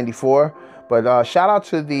 98-94. But shout out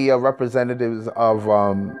to the representatives of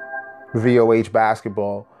VOH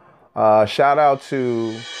basketball. Shout out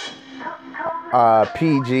to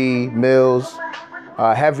PG, Mills,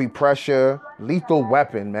 Heavy Pressure, Lethal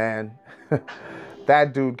Weapon, man.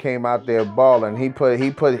 That dude came out there balling. He put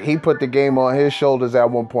the game on his shoulders at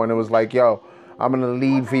one point. It was like, yo, I'm gonna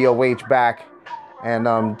lead VOH back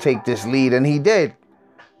and take this lead, and he did.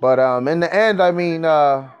 But in the end, I mean,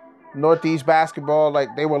 Northeast basketball,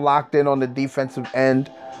 like, they were locked in on the defensive end.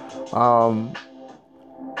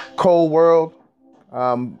 Cole World,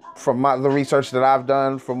 from the research that I've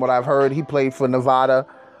done, from what I've heard, he played for Nevada,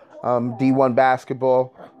 D1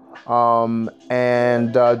 basketball.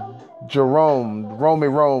 And Jerome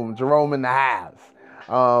in the half.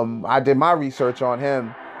 I did my research on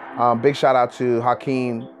him. Big shout out to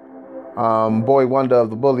Hakeem, Boy Wonder of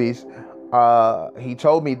the Bullies. He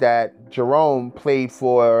told me that Jerome played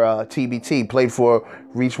for TBT, played for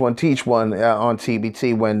Reach One, Teach One on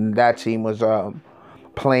TBT when that team was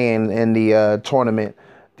playing in the tournament,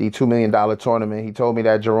 the $2 million tournament. He told me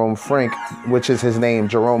that Jerome Frank, which is his name,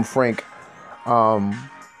 Jerome Frank,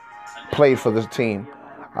 played for the team.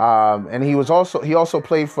 And he also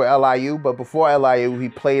played for LIU, but before LIU, he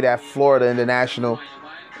played at Florida International.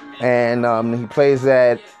 And he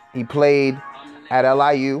played at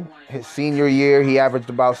LIU. His senior year, he averaged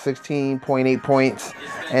about 16.8 points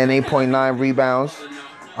and 8.9 rebounds.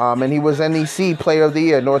 And he was NEC Player of the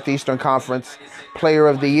Year, Northeastern Conference Player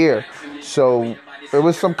of the Year. So there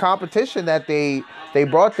was some competition that they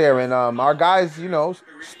brought there, and our guys, you know,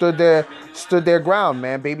 stood their ground,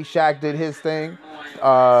 man. Baby Shaq did his thing.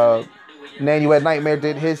 Nanuet Nightmare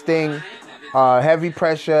did his thing. Heavy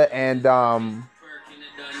Pressure and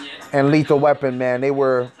Lethal Weapon, man. They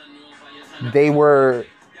were the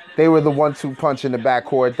 1-2 punch in the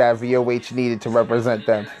backcourt that VOH needed to represent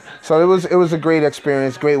them. So it was a great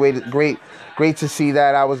experience, great to see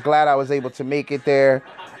that. I was glad I was able to make it there,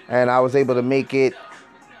 and I was able to make it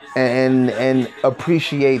and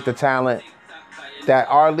appreciate the talent that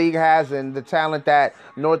our league has and the talent that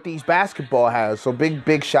Northeast basketball has. So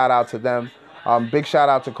big shout out to them. Big shout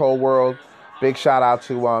out to Cole World. Big shout out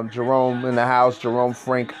to Jerome in the house, Jerome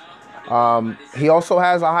Frank. He also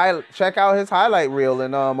has check out his highlight reel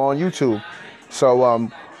on YouTube.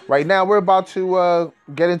 So right now we're about to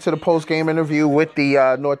get into the post-game interview with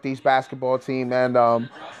the Northeast basketball team, and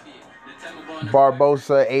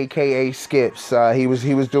Barbosa, aka Skips. He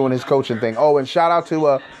was doing his coaching thing. Oh, and shout out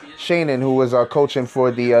to Shannon, who was coaching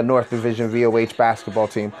for the North Division VOH basketball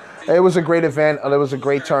team. It was a great event. It was a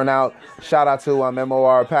great turnout. Shout out to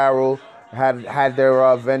MOR Apparel. Had their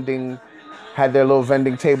little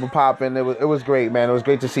vending table popping. It was great, man. It was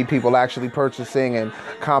great to see people actually purchasing and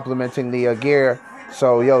complimenting the gear.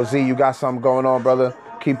 So, yo, Z, you got something going on, brother.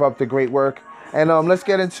 Keep up the great work. And let's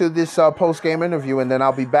get into this post-game interview, and then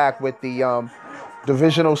I'll be back with the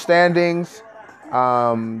divisional standings,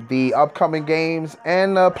 the upcoming games,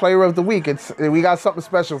 and Player of the Week. We got something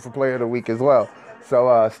special for Player of the Week as well.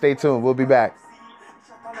 So stay tuned. We'll be back.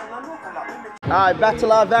 All right, back to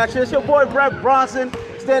live action. It's your boy Brett Bronson,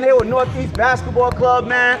 standing here with Northeast Basketball Club,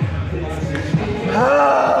 man.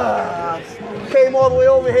 Came all the way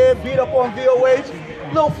over here, beat up on VOH.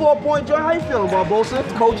 Little 4-point joint. How you feeling, Barbosa?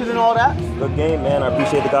 Coaching and all that? Good game, man. I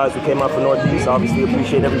appreciate the guys who came out for Northeast. Obviously,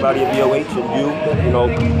 appreciate everybody at VOH and you know,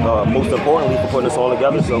 most importantly for putting us all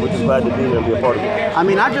together. So we're just glad to be here and be a part of it. I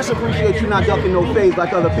mean, I just appreciate you not ducking no fades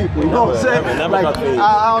like other people. You know what I'm saying? Never like, duck fades.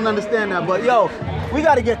 I don't understand that, but yo, we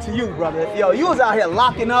got to get to you, brother. Yo, you was out here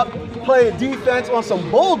locking up, playing defense on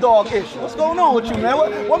some bulldog issue. What's going on with you, man?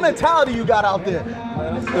 What mentality you got out there?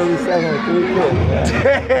 37 with 3 kills. I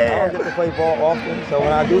don't get to play ball often, so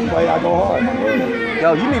when I do play, I go hard.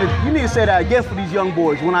 Yo, you need to say that again for these young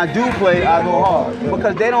boys. When I do play, I go hard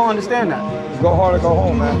because they don't understand that. Just go hard or go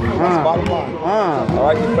home, man. That's the bottom line. All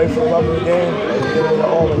right, you play for the love of the game, and you get it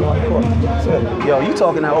all in the court. That's it. Yo, you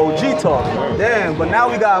talking that OG talk. Damn, but now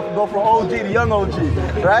we got to go from OG to young OG,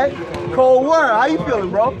 right? Cold Word, how you feeling,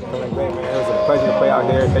 bro? Feeling great, man. It was a pleasure to play out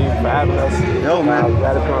here. Thank you for having us. Yo, man. You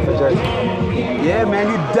had to put on for Jersey. Yeah, man,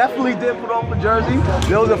 you definitely did put on for Jersey.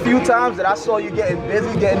 There was a few times that I saw you getting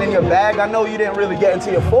busy, getting in your bag. I know you didn't really get into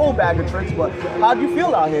your full bag of tricks, but how'd you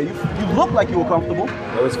feel out here? You looked like you were comfortable.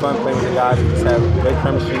 It was fun playing with the guys. We just had great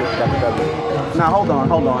chemistry. Got together. Now, hold on,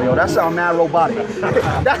 yo. That sound mad robotic.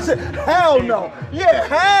 That's it. Hell no. Yeah,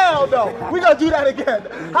 hell no. We gonna do that again.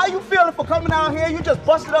 How you feeling for coming out here? You just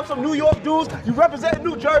busted up some New York dudes. You represent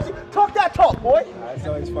New Jersey. Talk that talk, boy. It's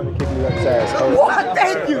always fun to kick you ass. What?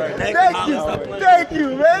 Thank you, man.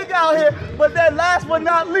 Out here. But then last but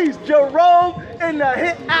not least, Jerome in the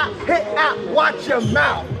hit out, watch your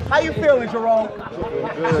mouth. How you feeling, Jerome?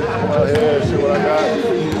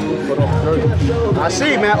 I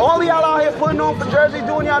see, man. All of y'all out here putting on for Jersey,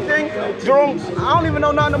 doing y'all thing. Jerome, I don't even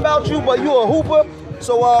know nothing about you, but you a hooper.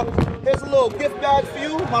 So here's a little gift bag for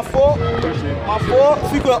you. My fault.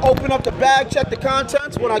 If you could open up the bag, check the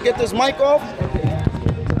contents when I get this mic off.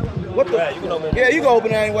 What the? Yeah, you can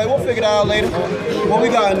open it anyway. We'll figure it out later. What we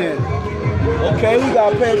got in there? Okay, we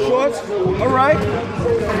got a pair of shorts. All right.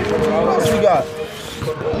 What else we got?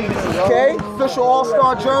 Okay, official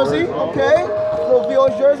All-Star jersey. Okay, little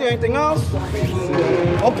VOH jersey. Anything else?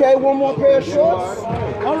 Okay, one more pair of shorts.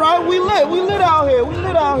 All right, we lit out here. All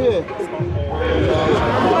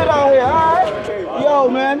right. Yo,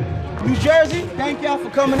 man, New Jersey, thank y'all for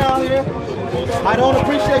coming out here. I don't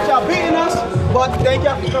appreciate y'all beating us, but thank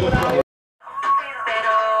y'all for coming out here.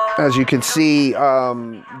 As you can see,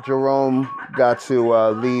 Jerome got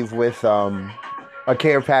to leave with a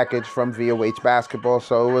care package from VOH Basketball,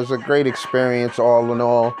 so it was a great experience all in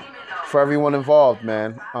all for everyone involved,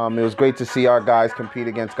 man. It was great to see our guys compete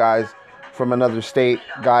against guys from another state,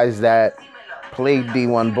 guys that played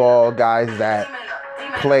D1 ball, guys that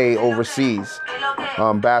play overseas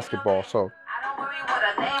basketball. So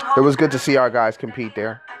it was good to see our guys compete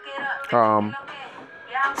there.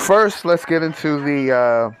 First, let's get into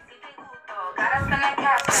the...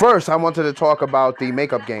 First, I wanted to talk about the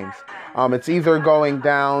makeup games. It's either going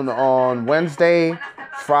down on Wednesday,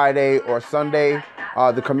 Friday, or Sunday.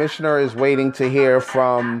 The commissioner is waiting to hear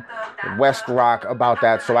from West Rock about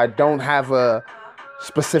that, so I don't have a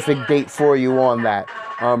specific date for you on that.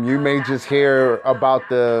 You may just hear about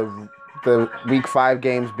the Week 5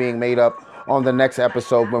 games being made up on the next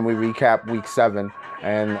episode when we recap Week 7.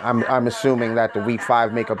 And I'm assuming that the Week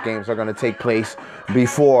 5 makeup games are going to take place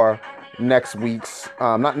before next week's,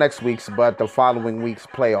 not next week's, but the following week's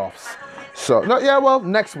playoffs. So, no, yeah, well,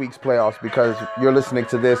 next week's playoffs, because you're listening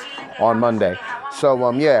to this on Monday.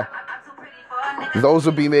 So, yeah, those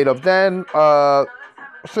will be made up then.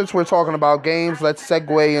 Since we're talking about games, let's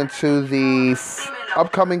segue into the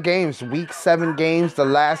upcoming games. Week 7 games, the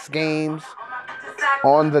last games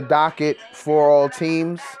on the docket for all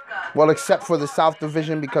teams. Well, except for the South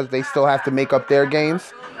Division, because they still have to make up their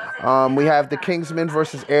games. We have the Kingsmen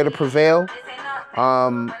versus Air to Prevail.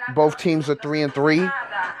 Both teams are 3-3.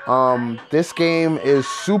 This game is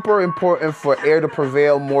super important for Air to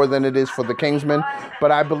Prevail more than it is for the Kingsmen.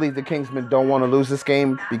 But I believe the Kingsmen don't want to lose this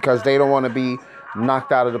game because they don't want to be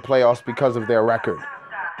knocked out of the playoffs because of their record.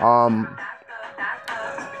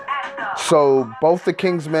 So both the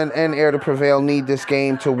Kingsmen and Air to Prevail need this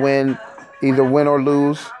game to win, either win or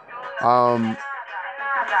lose. I'm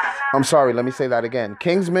sorry, let me say that again.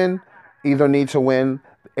 Kingsmen either need to win,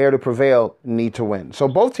 Air to Prevail need to win. So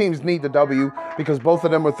both teams need the W because both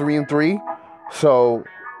of them are 3-3. So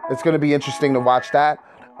it's going to be interesting to watch that.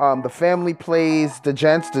 The family plays the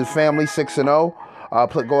Gents, the family 6-0.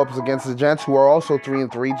 Go up against the Gents, who are also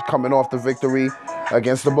 3-3, coming off the victory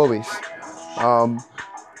against the Bullies.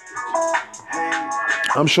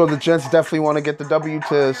 I'm sure the Gents definitely want to get the W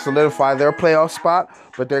to solidify their playoff spot,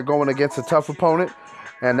 but they're going against a tough opponent,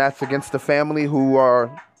 and that's against the family, who are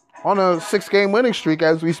on a 6-game winning streak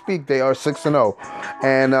as we speak. They are 6-0.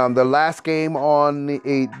 And the last game on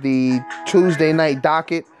the Tuesday night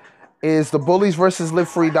docket is the Bullies versus Live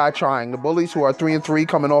Free Die Trying. The Bullies, who are 3-3,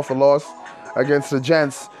 coming off a loss against the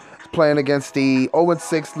Gents, playing against the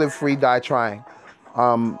 0-6 Live Free Die Trying.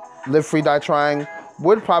 Live Free Die Trying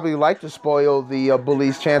would probably like to spoil the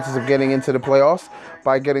Bullies' chances of getting into the playoffs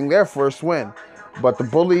by getting their first win. But the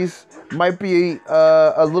Bullies might be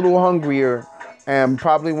a little hungrier and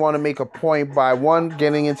probably want to make a point by, one,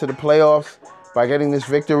 getting into the playoffs, by getting this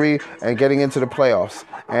victory and getting into the playoffs.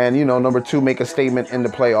 And, number two, make a statement in the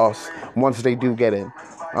playoffs once they do get in.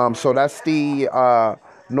 So that's the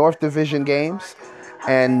North Division games.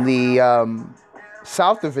 And the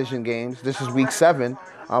South Division games, this is week 7.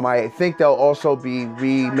 I think they'll also be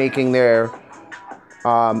make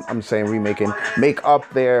up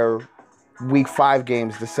their week 5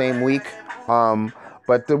 games the same week.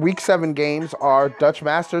 But the week 7 games are Dutch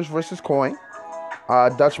Masters versus Coin.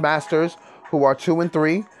 Dutch Masters, who are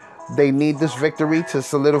 2-3, they need this victory to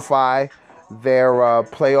solidify their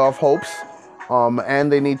playoff hopes. And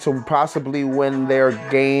they need to possibly win their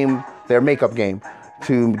makeup game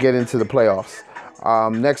to get into the playoffs.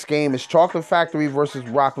 Next game is Chocolate Factory versus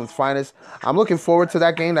Rockland's Finest. I'm looking forward to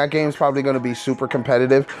that game. That game is probably going to be super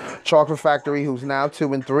competitive. Chocolate Factory, who's now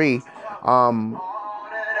 2-3,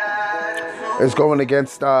 is going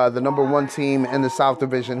against the number 1 team in the South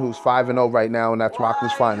Division, who's 5-0 right now, and that's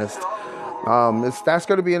Rockland's Finest. That's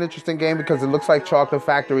going to be an interesting game because it looks like Chocolate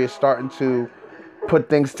Factory is starting to put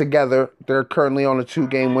things together. They're currently on a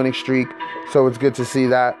 2-game winning streak, so it's good to see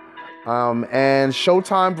that. And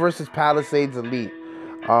Showtime versus Palisades Elite.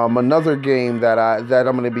 Another game that I'm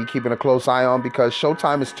going to be keeping a close eye on because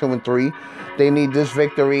Showtime is 2-3. They need this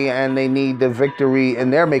victory and they need the victory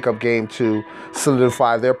in their makeup game to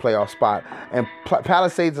solidify their playoff spot. And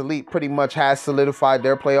Palisades Elite pretty much has solidified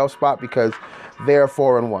their playoff spot because they're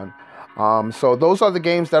 4-1. So those are the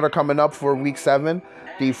games that are coming up for week 7,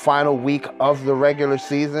 the final week of the regular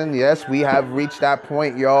season. Yes, we have reached that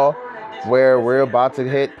point, y'all, where we're about to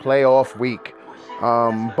hit playoff week.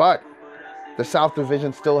 But the South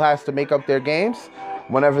Division still has to make up their games.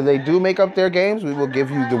 Whenever they do make up their games, we will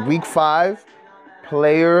give you the week 5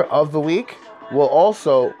 player of the week. We'll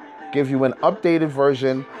also give you an updated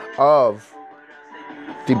version of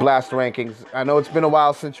the Blast rankings. I know it's been a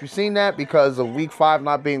while since you've seen that because of week 5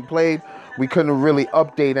 not being played. We couldn't really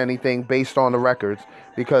update anything based on the records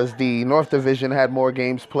because the North Division had more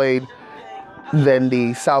games played than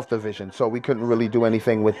the South Division, so we couldn't really do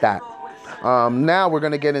anything with that. Now we're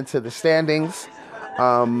going to get into the standings.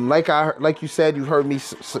 Like you said, you've heard me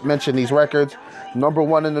mention these records. Number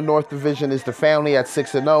 1 in the North Division is the Family at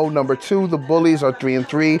 6-0. Number 2, the Bullies are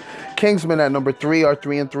 3-3. Kingsmen at number 3 are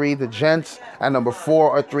 3-3. The Gents at number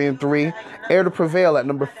 4 are 3-3. Air to Prevail at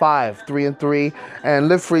number 5, 3-3. And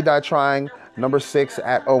Live Free Die Trying, number 6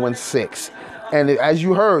 at 0-6. And as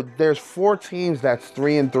you heard, there's 4 teams that's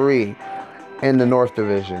 3-3 in the North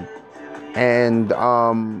Division. And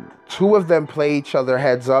 2 of them play each other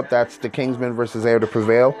heads up. That's the Kingsmen versus Air to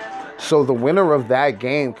Prevail. So the winner of that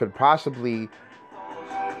game could possibly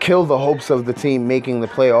kill the hopes of the team making the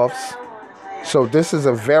playoffs. So this is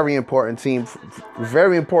a very important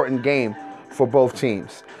very important game for both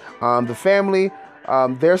teams. The Family,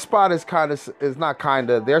 their spot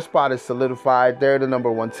their spot is solidified. They're the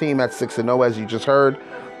number 1 team at 6-0, as you just heard.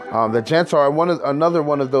 The Gents are another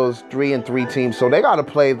one of those 3-3 teams, so they got to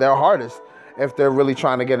play their hardest if they're really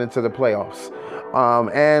trying to get into the playoffs.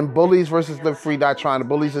 And Bullies versus Live Free Die Trying. The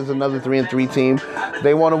Bullies is another 3-3 team.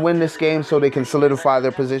 They want to win this game so they can solidify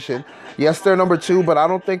their position. Yes, they're number 2, but I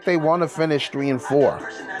don't think they want to finish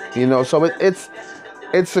 3-4. So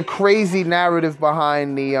it's a crazy narrative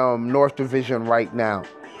behind the North Division right now.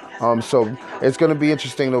 So it's going to be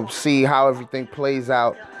interesting to see how everything plays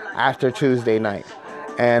out after Tuesday night.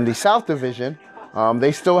 And the South Division,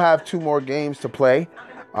 they still have 2 more games to play.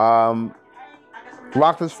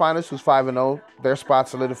 Rockland's Finest, who's 5-0, their spot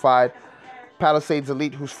solidified. Palisades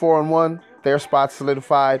Elite, who's 4-1, their spot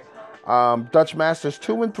solidified. Dutch Masters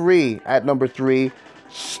 2-3 at number 3.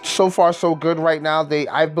 So far, so good right now.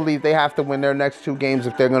 I believe they have to win their next 2 games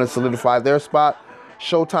if they're going to solidify their spot.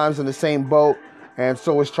 Showtime's in the same boat, and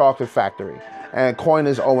so is Chocolate Factory. And Coin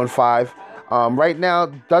is 0-5. Right now,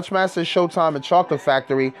 Dutch Masters, Showtime, and Chocolate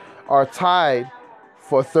Factory are tied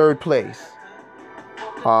for 3rd place.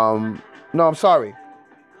 No, I'm sorry.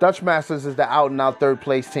 Dutch Masters is the out-and-out 3rd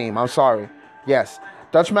place team. I'm sorry. Yes.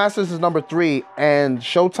 Dutch Masters is number 3, and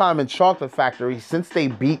Showtime and Chocolate Factory, since they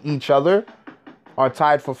beat each other, are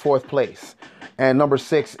tied for 4th place. And number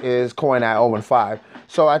 6 is Coin at 0-5.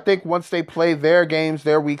 So I think once they play their games,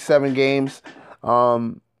 their Week 7 games,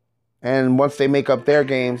 and once they make up their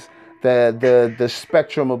games, the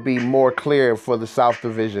spectrum will be more clear for the South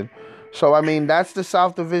Division. So, I mean, that's the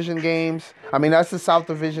South Division games. I mean, that's the South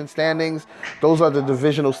Division standings. Those are the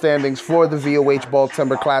divisional standings for the VOH Ball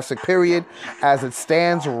Timber Classic, period, as it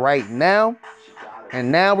stands right now.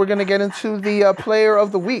 And now we're going to get into the Player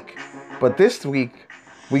of the Week. But this week,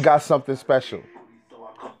 we got something special.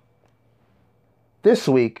 This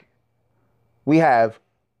week, we have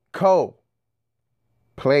co-players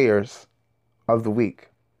of the week.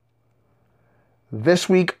 This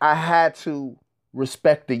week, I had to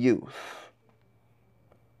respect the youth.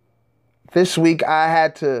 This week, I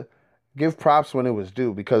had to give props when it was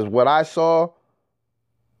due, because what I saw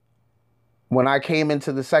when I came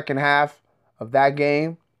into the second half of that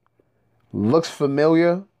game looks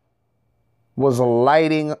familiar, was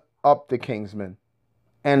lighting up the Kingsmen.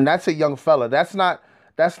 And that's a young fella. That's not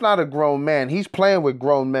a grown man. He's playing with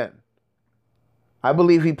grown men. I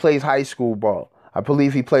believe he plays high school ball. I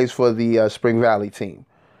believe he plays for the Spring Valley team.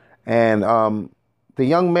 And the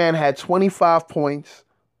young man had 25 points,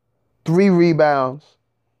 3 rebounds,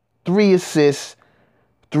 3 assists,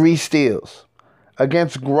 3 steals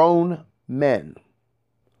against grown men.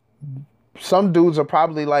 Some dudes are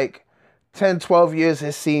probably like 10, 12 years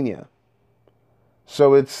his senior.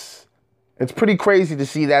 So it's pretty crazy to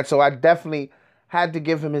see that. So I definitely had to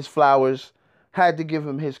give him his flowers, had to give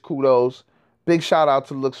him his kudos. Big shout out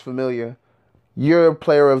to Looks Familiar. You're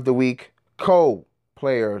Player of the Week,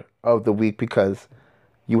 co-player of the week, because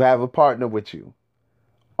you have a partner with you.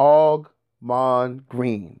 Ogmon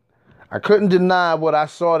Green. I couldn't deny what I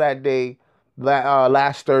saw that day,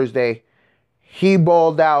 last Thursday. He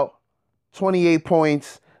balled out 28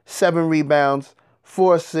 points, 7 rebounds,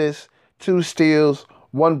 4 assists, 2 steals,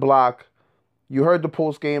 1 block. You heard the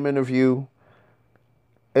post-game interview.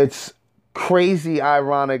 It's crazy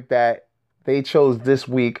ironic that they chose this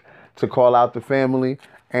week to call out the family,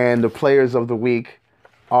 and the players of the week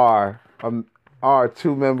are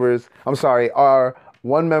 2 members. I'm sorry,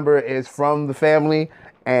 one member is from the family,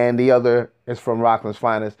 and the other is from Rockland's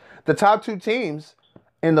Finest. The top 2 teams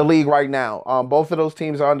in the league right now, both of those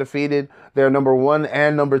teams are undefeated. They're number 1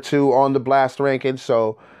 and number 2 on the Blast ranking,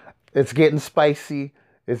 so it's getting spicy.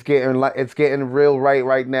 It's getting real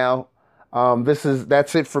right now.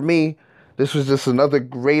 That's it for me. This was just another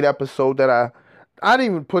great episode that I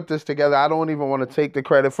didn't even put this together. I don't even want to take the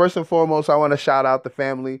credit. First and foremost, I want to shout out the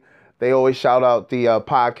family. They always shout out the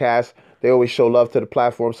podcast. They always show love to the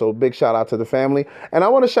platform. So big shout out to the family. And I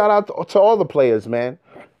want to shout out to all the players, man.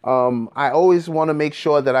 I always want to make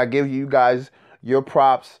sure that I give you guys your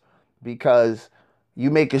props, because you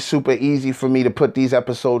make it super easy for me to put these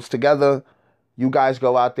episodes together. You guys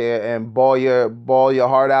go out there and ball your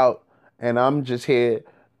heart out, and I'm just here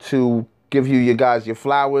to give you guys your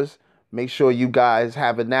flowers. Make sure you guys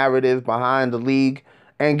have a narrative behind the league,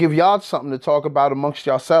 and give y'all something to talk about amongst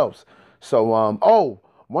yourselves. So,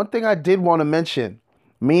 one thing I did want to mention,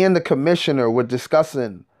 me and the commissioner were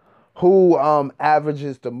discussing who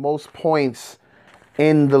averages the most points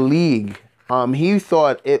in the league. He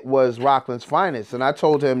thought it was Rockland's Finest, and I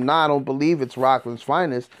told him, nah, I don't believe it's Rockland's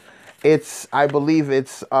Finest. I believe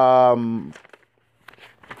it's the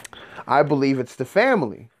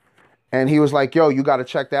family. And he was like, yo, you got to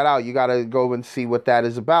check that out. You got to go and see what that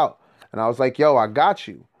is about. And I was like, yo, I got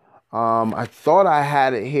you. I thought I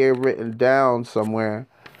had it here written down somewhere.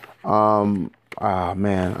 Man, I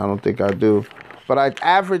don't think I do. But I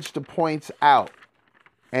averaged the points out,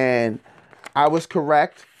 and I was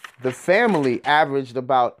correct. The family averaged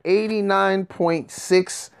about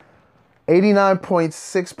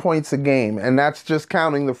 89.6 points a game, and that's just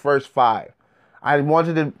counting the first 5. I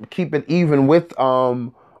wanted to keep it even with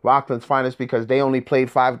Rockland's Finest, because they only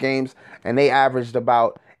played 5 games, and they averaged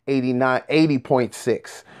about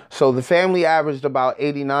 80.6. So the family averaged about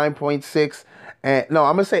 89.6, and no,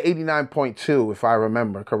 I'm gonna say 89.2 if I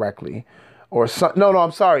remember correctly, or no,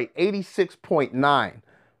 I'm sorry, 86.9.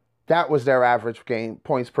 That was their average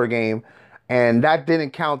points per game, and that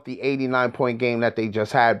didn't count the 89-point game that they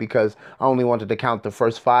just had because I only wanted to count the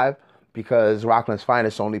first 5 because Rockland's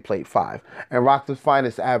Finest only played 5, and Rockland's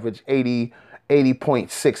Finest averaged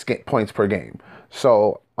 80.6 points per game.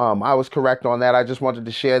 So I was correct on that. I just wanted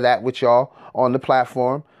to share that with y'all on the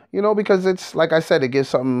platform, you know, because it's like I said, it gives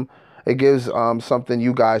something. It gives something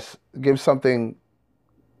you guys gives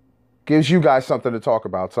you guys something to talk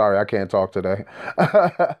about. Sorry, I can't talk today.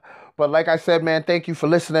 But like I said, man, thank you for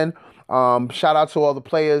listening. Shout out to all the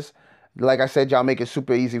players. Like I said, y'all make it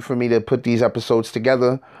super easy for me to put these episodes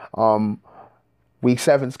together. Week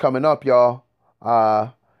 7's coming up, y'all.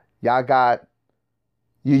 Y'all got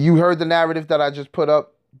you heard the narrative that I just put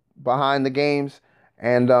up behind the games,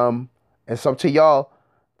 and it's up to y'all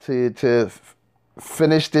to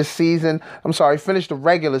finish this season. Finish the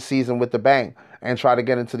regular season with the bang and try to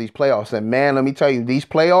get into these playoffs. And man, let me tell you, these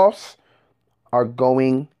playoffs are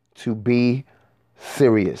going to be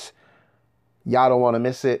serious. Y'all don't want to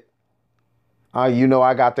miss it. You know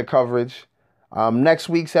I got the coverage. Next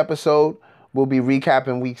week's episode, we'll be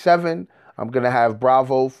recapping Week 7. I'm going to have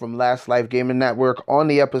Bravo from Last Life Gaming Network on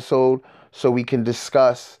the episode so we can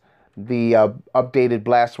discuss the updated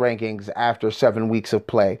Blast rankings after 7 weeks of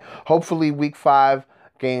play. Hopefully Week 5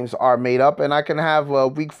 games are made up and I can have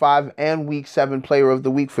Week 5 and Week 7 Player of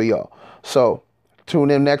the Week for y'all. So tune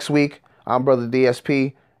in next week. I'm Brother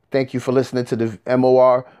DSP. Thank you for listening to the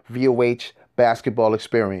MOR VOH Basketball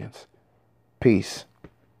Experience. Peace.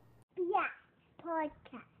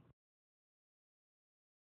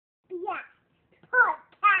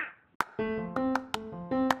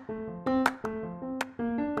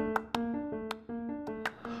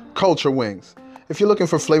 Culture Wings. If you're looking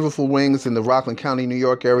for flavorful wings in the Rockland County, New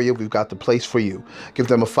York area, we've got the place for you. Give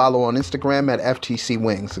them a follow on Instagram at FTC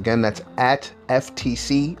Wings. Again, that's at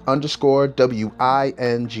FTC_WINGZ.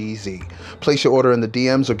 Place your order in the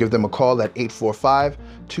DMs or give them a call at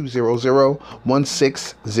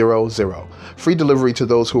 845-200-1600. Free delivery to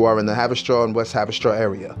those who are in the Haverstraw and West Haverstraw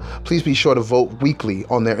area. Please be sure to vote weekly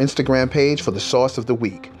on their Instagram page for the sauce of the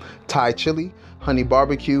week. Thai chili, honey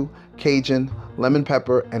barbecue, Cajun, lemon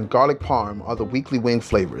pepper, and garlic parm are the weekly wing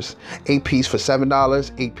flavors. 8-piece for $7,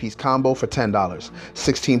 8-piece combo for $10,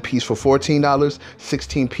 16-piece for $14,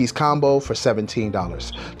 16-piece combo for $17,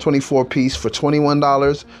 24-piece for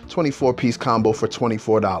 $21, 24-piece combo for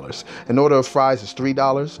 $24. An order of fries is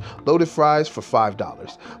 $3, loaded fries for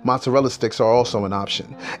 $5. Mozzarella sticks are also an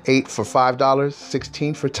option. 8 for $5,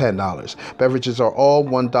 16 for $10. Beverages are all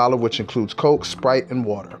 $1, which includes Coke, Sprite, and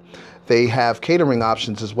water. They have catering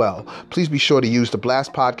options as well. Please be sure to use the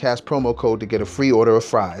Blast Podcast promo code to get a free order of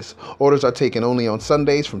fries. Orders are taken only on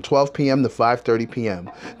Sundays from 12 p.m. to 5:30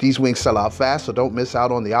 p.m. These wings sell out fast, so don't miss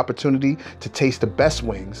out on the opportunity to taste the best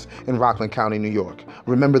wings in Rockland County, New York.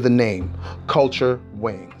 Remember the name, Culture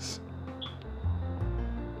Wings.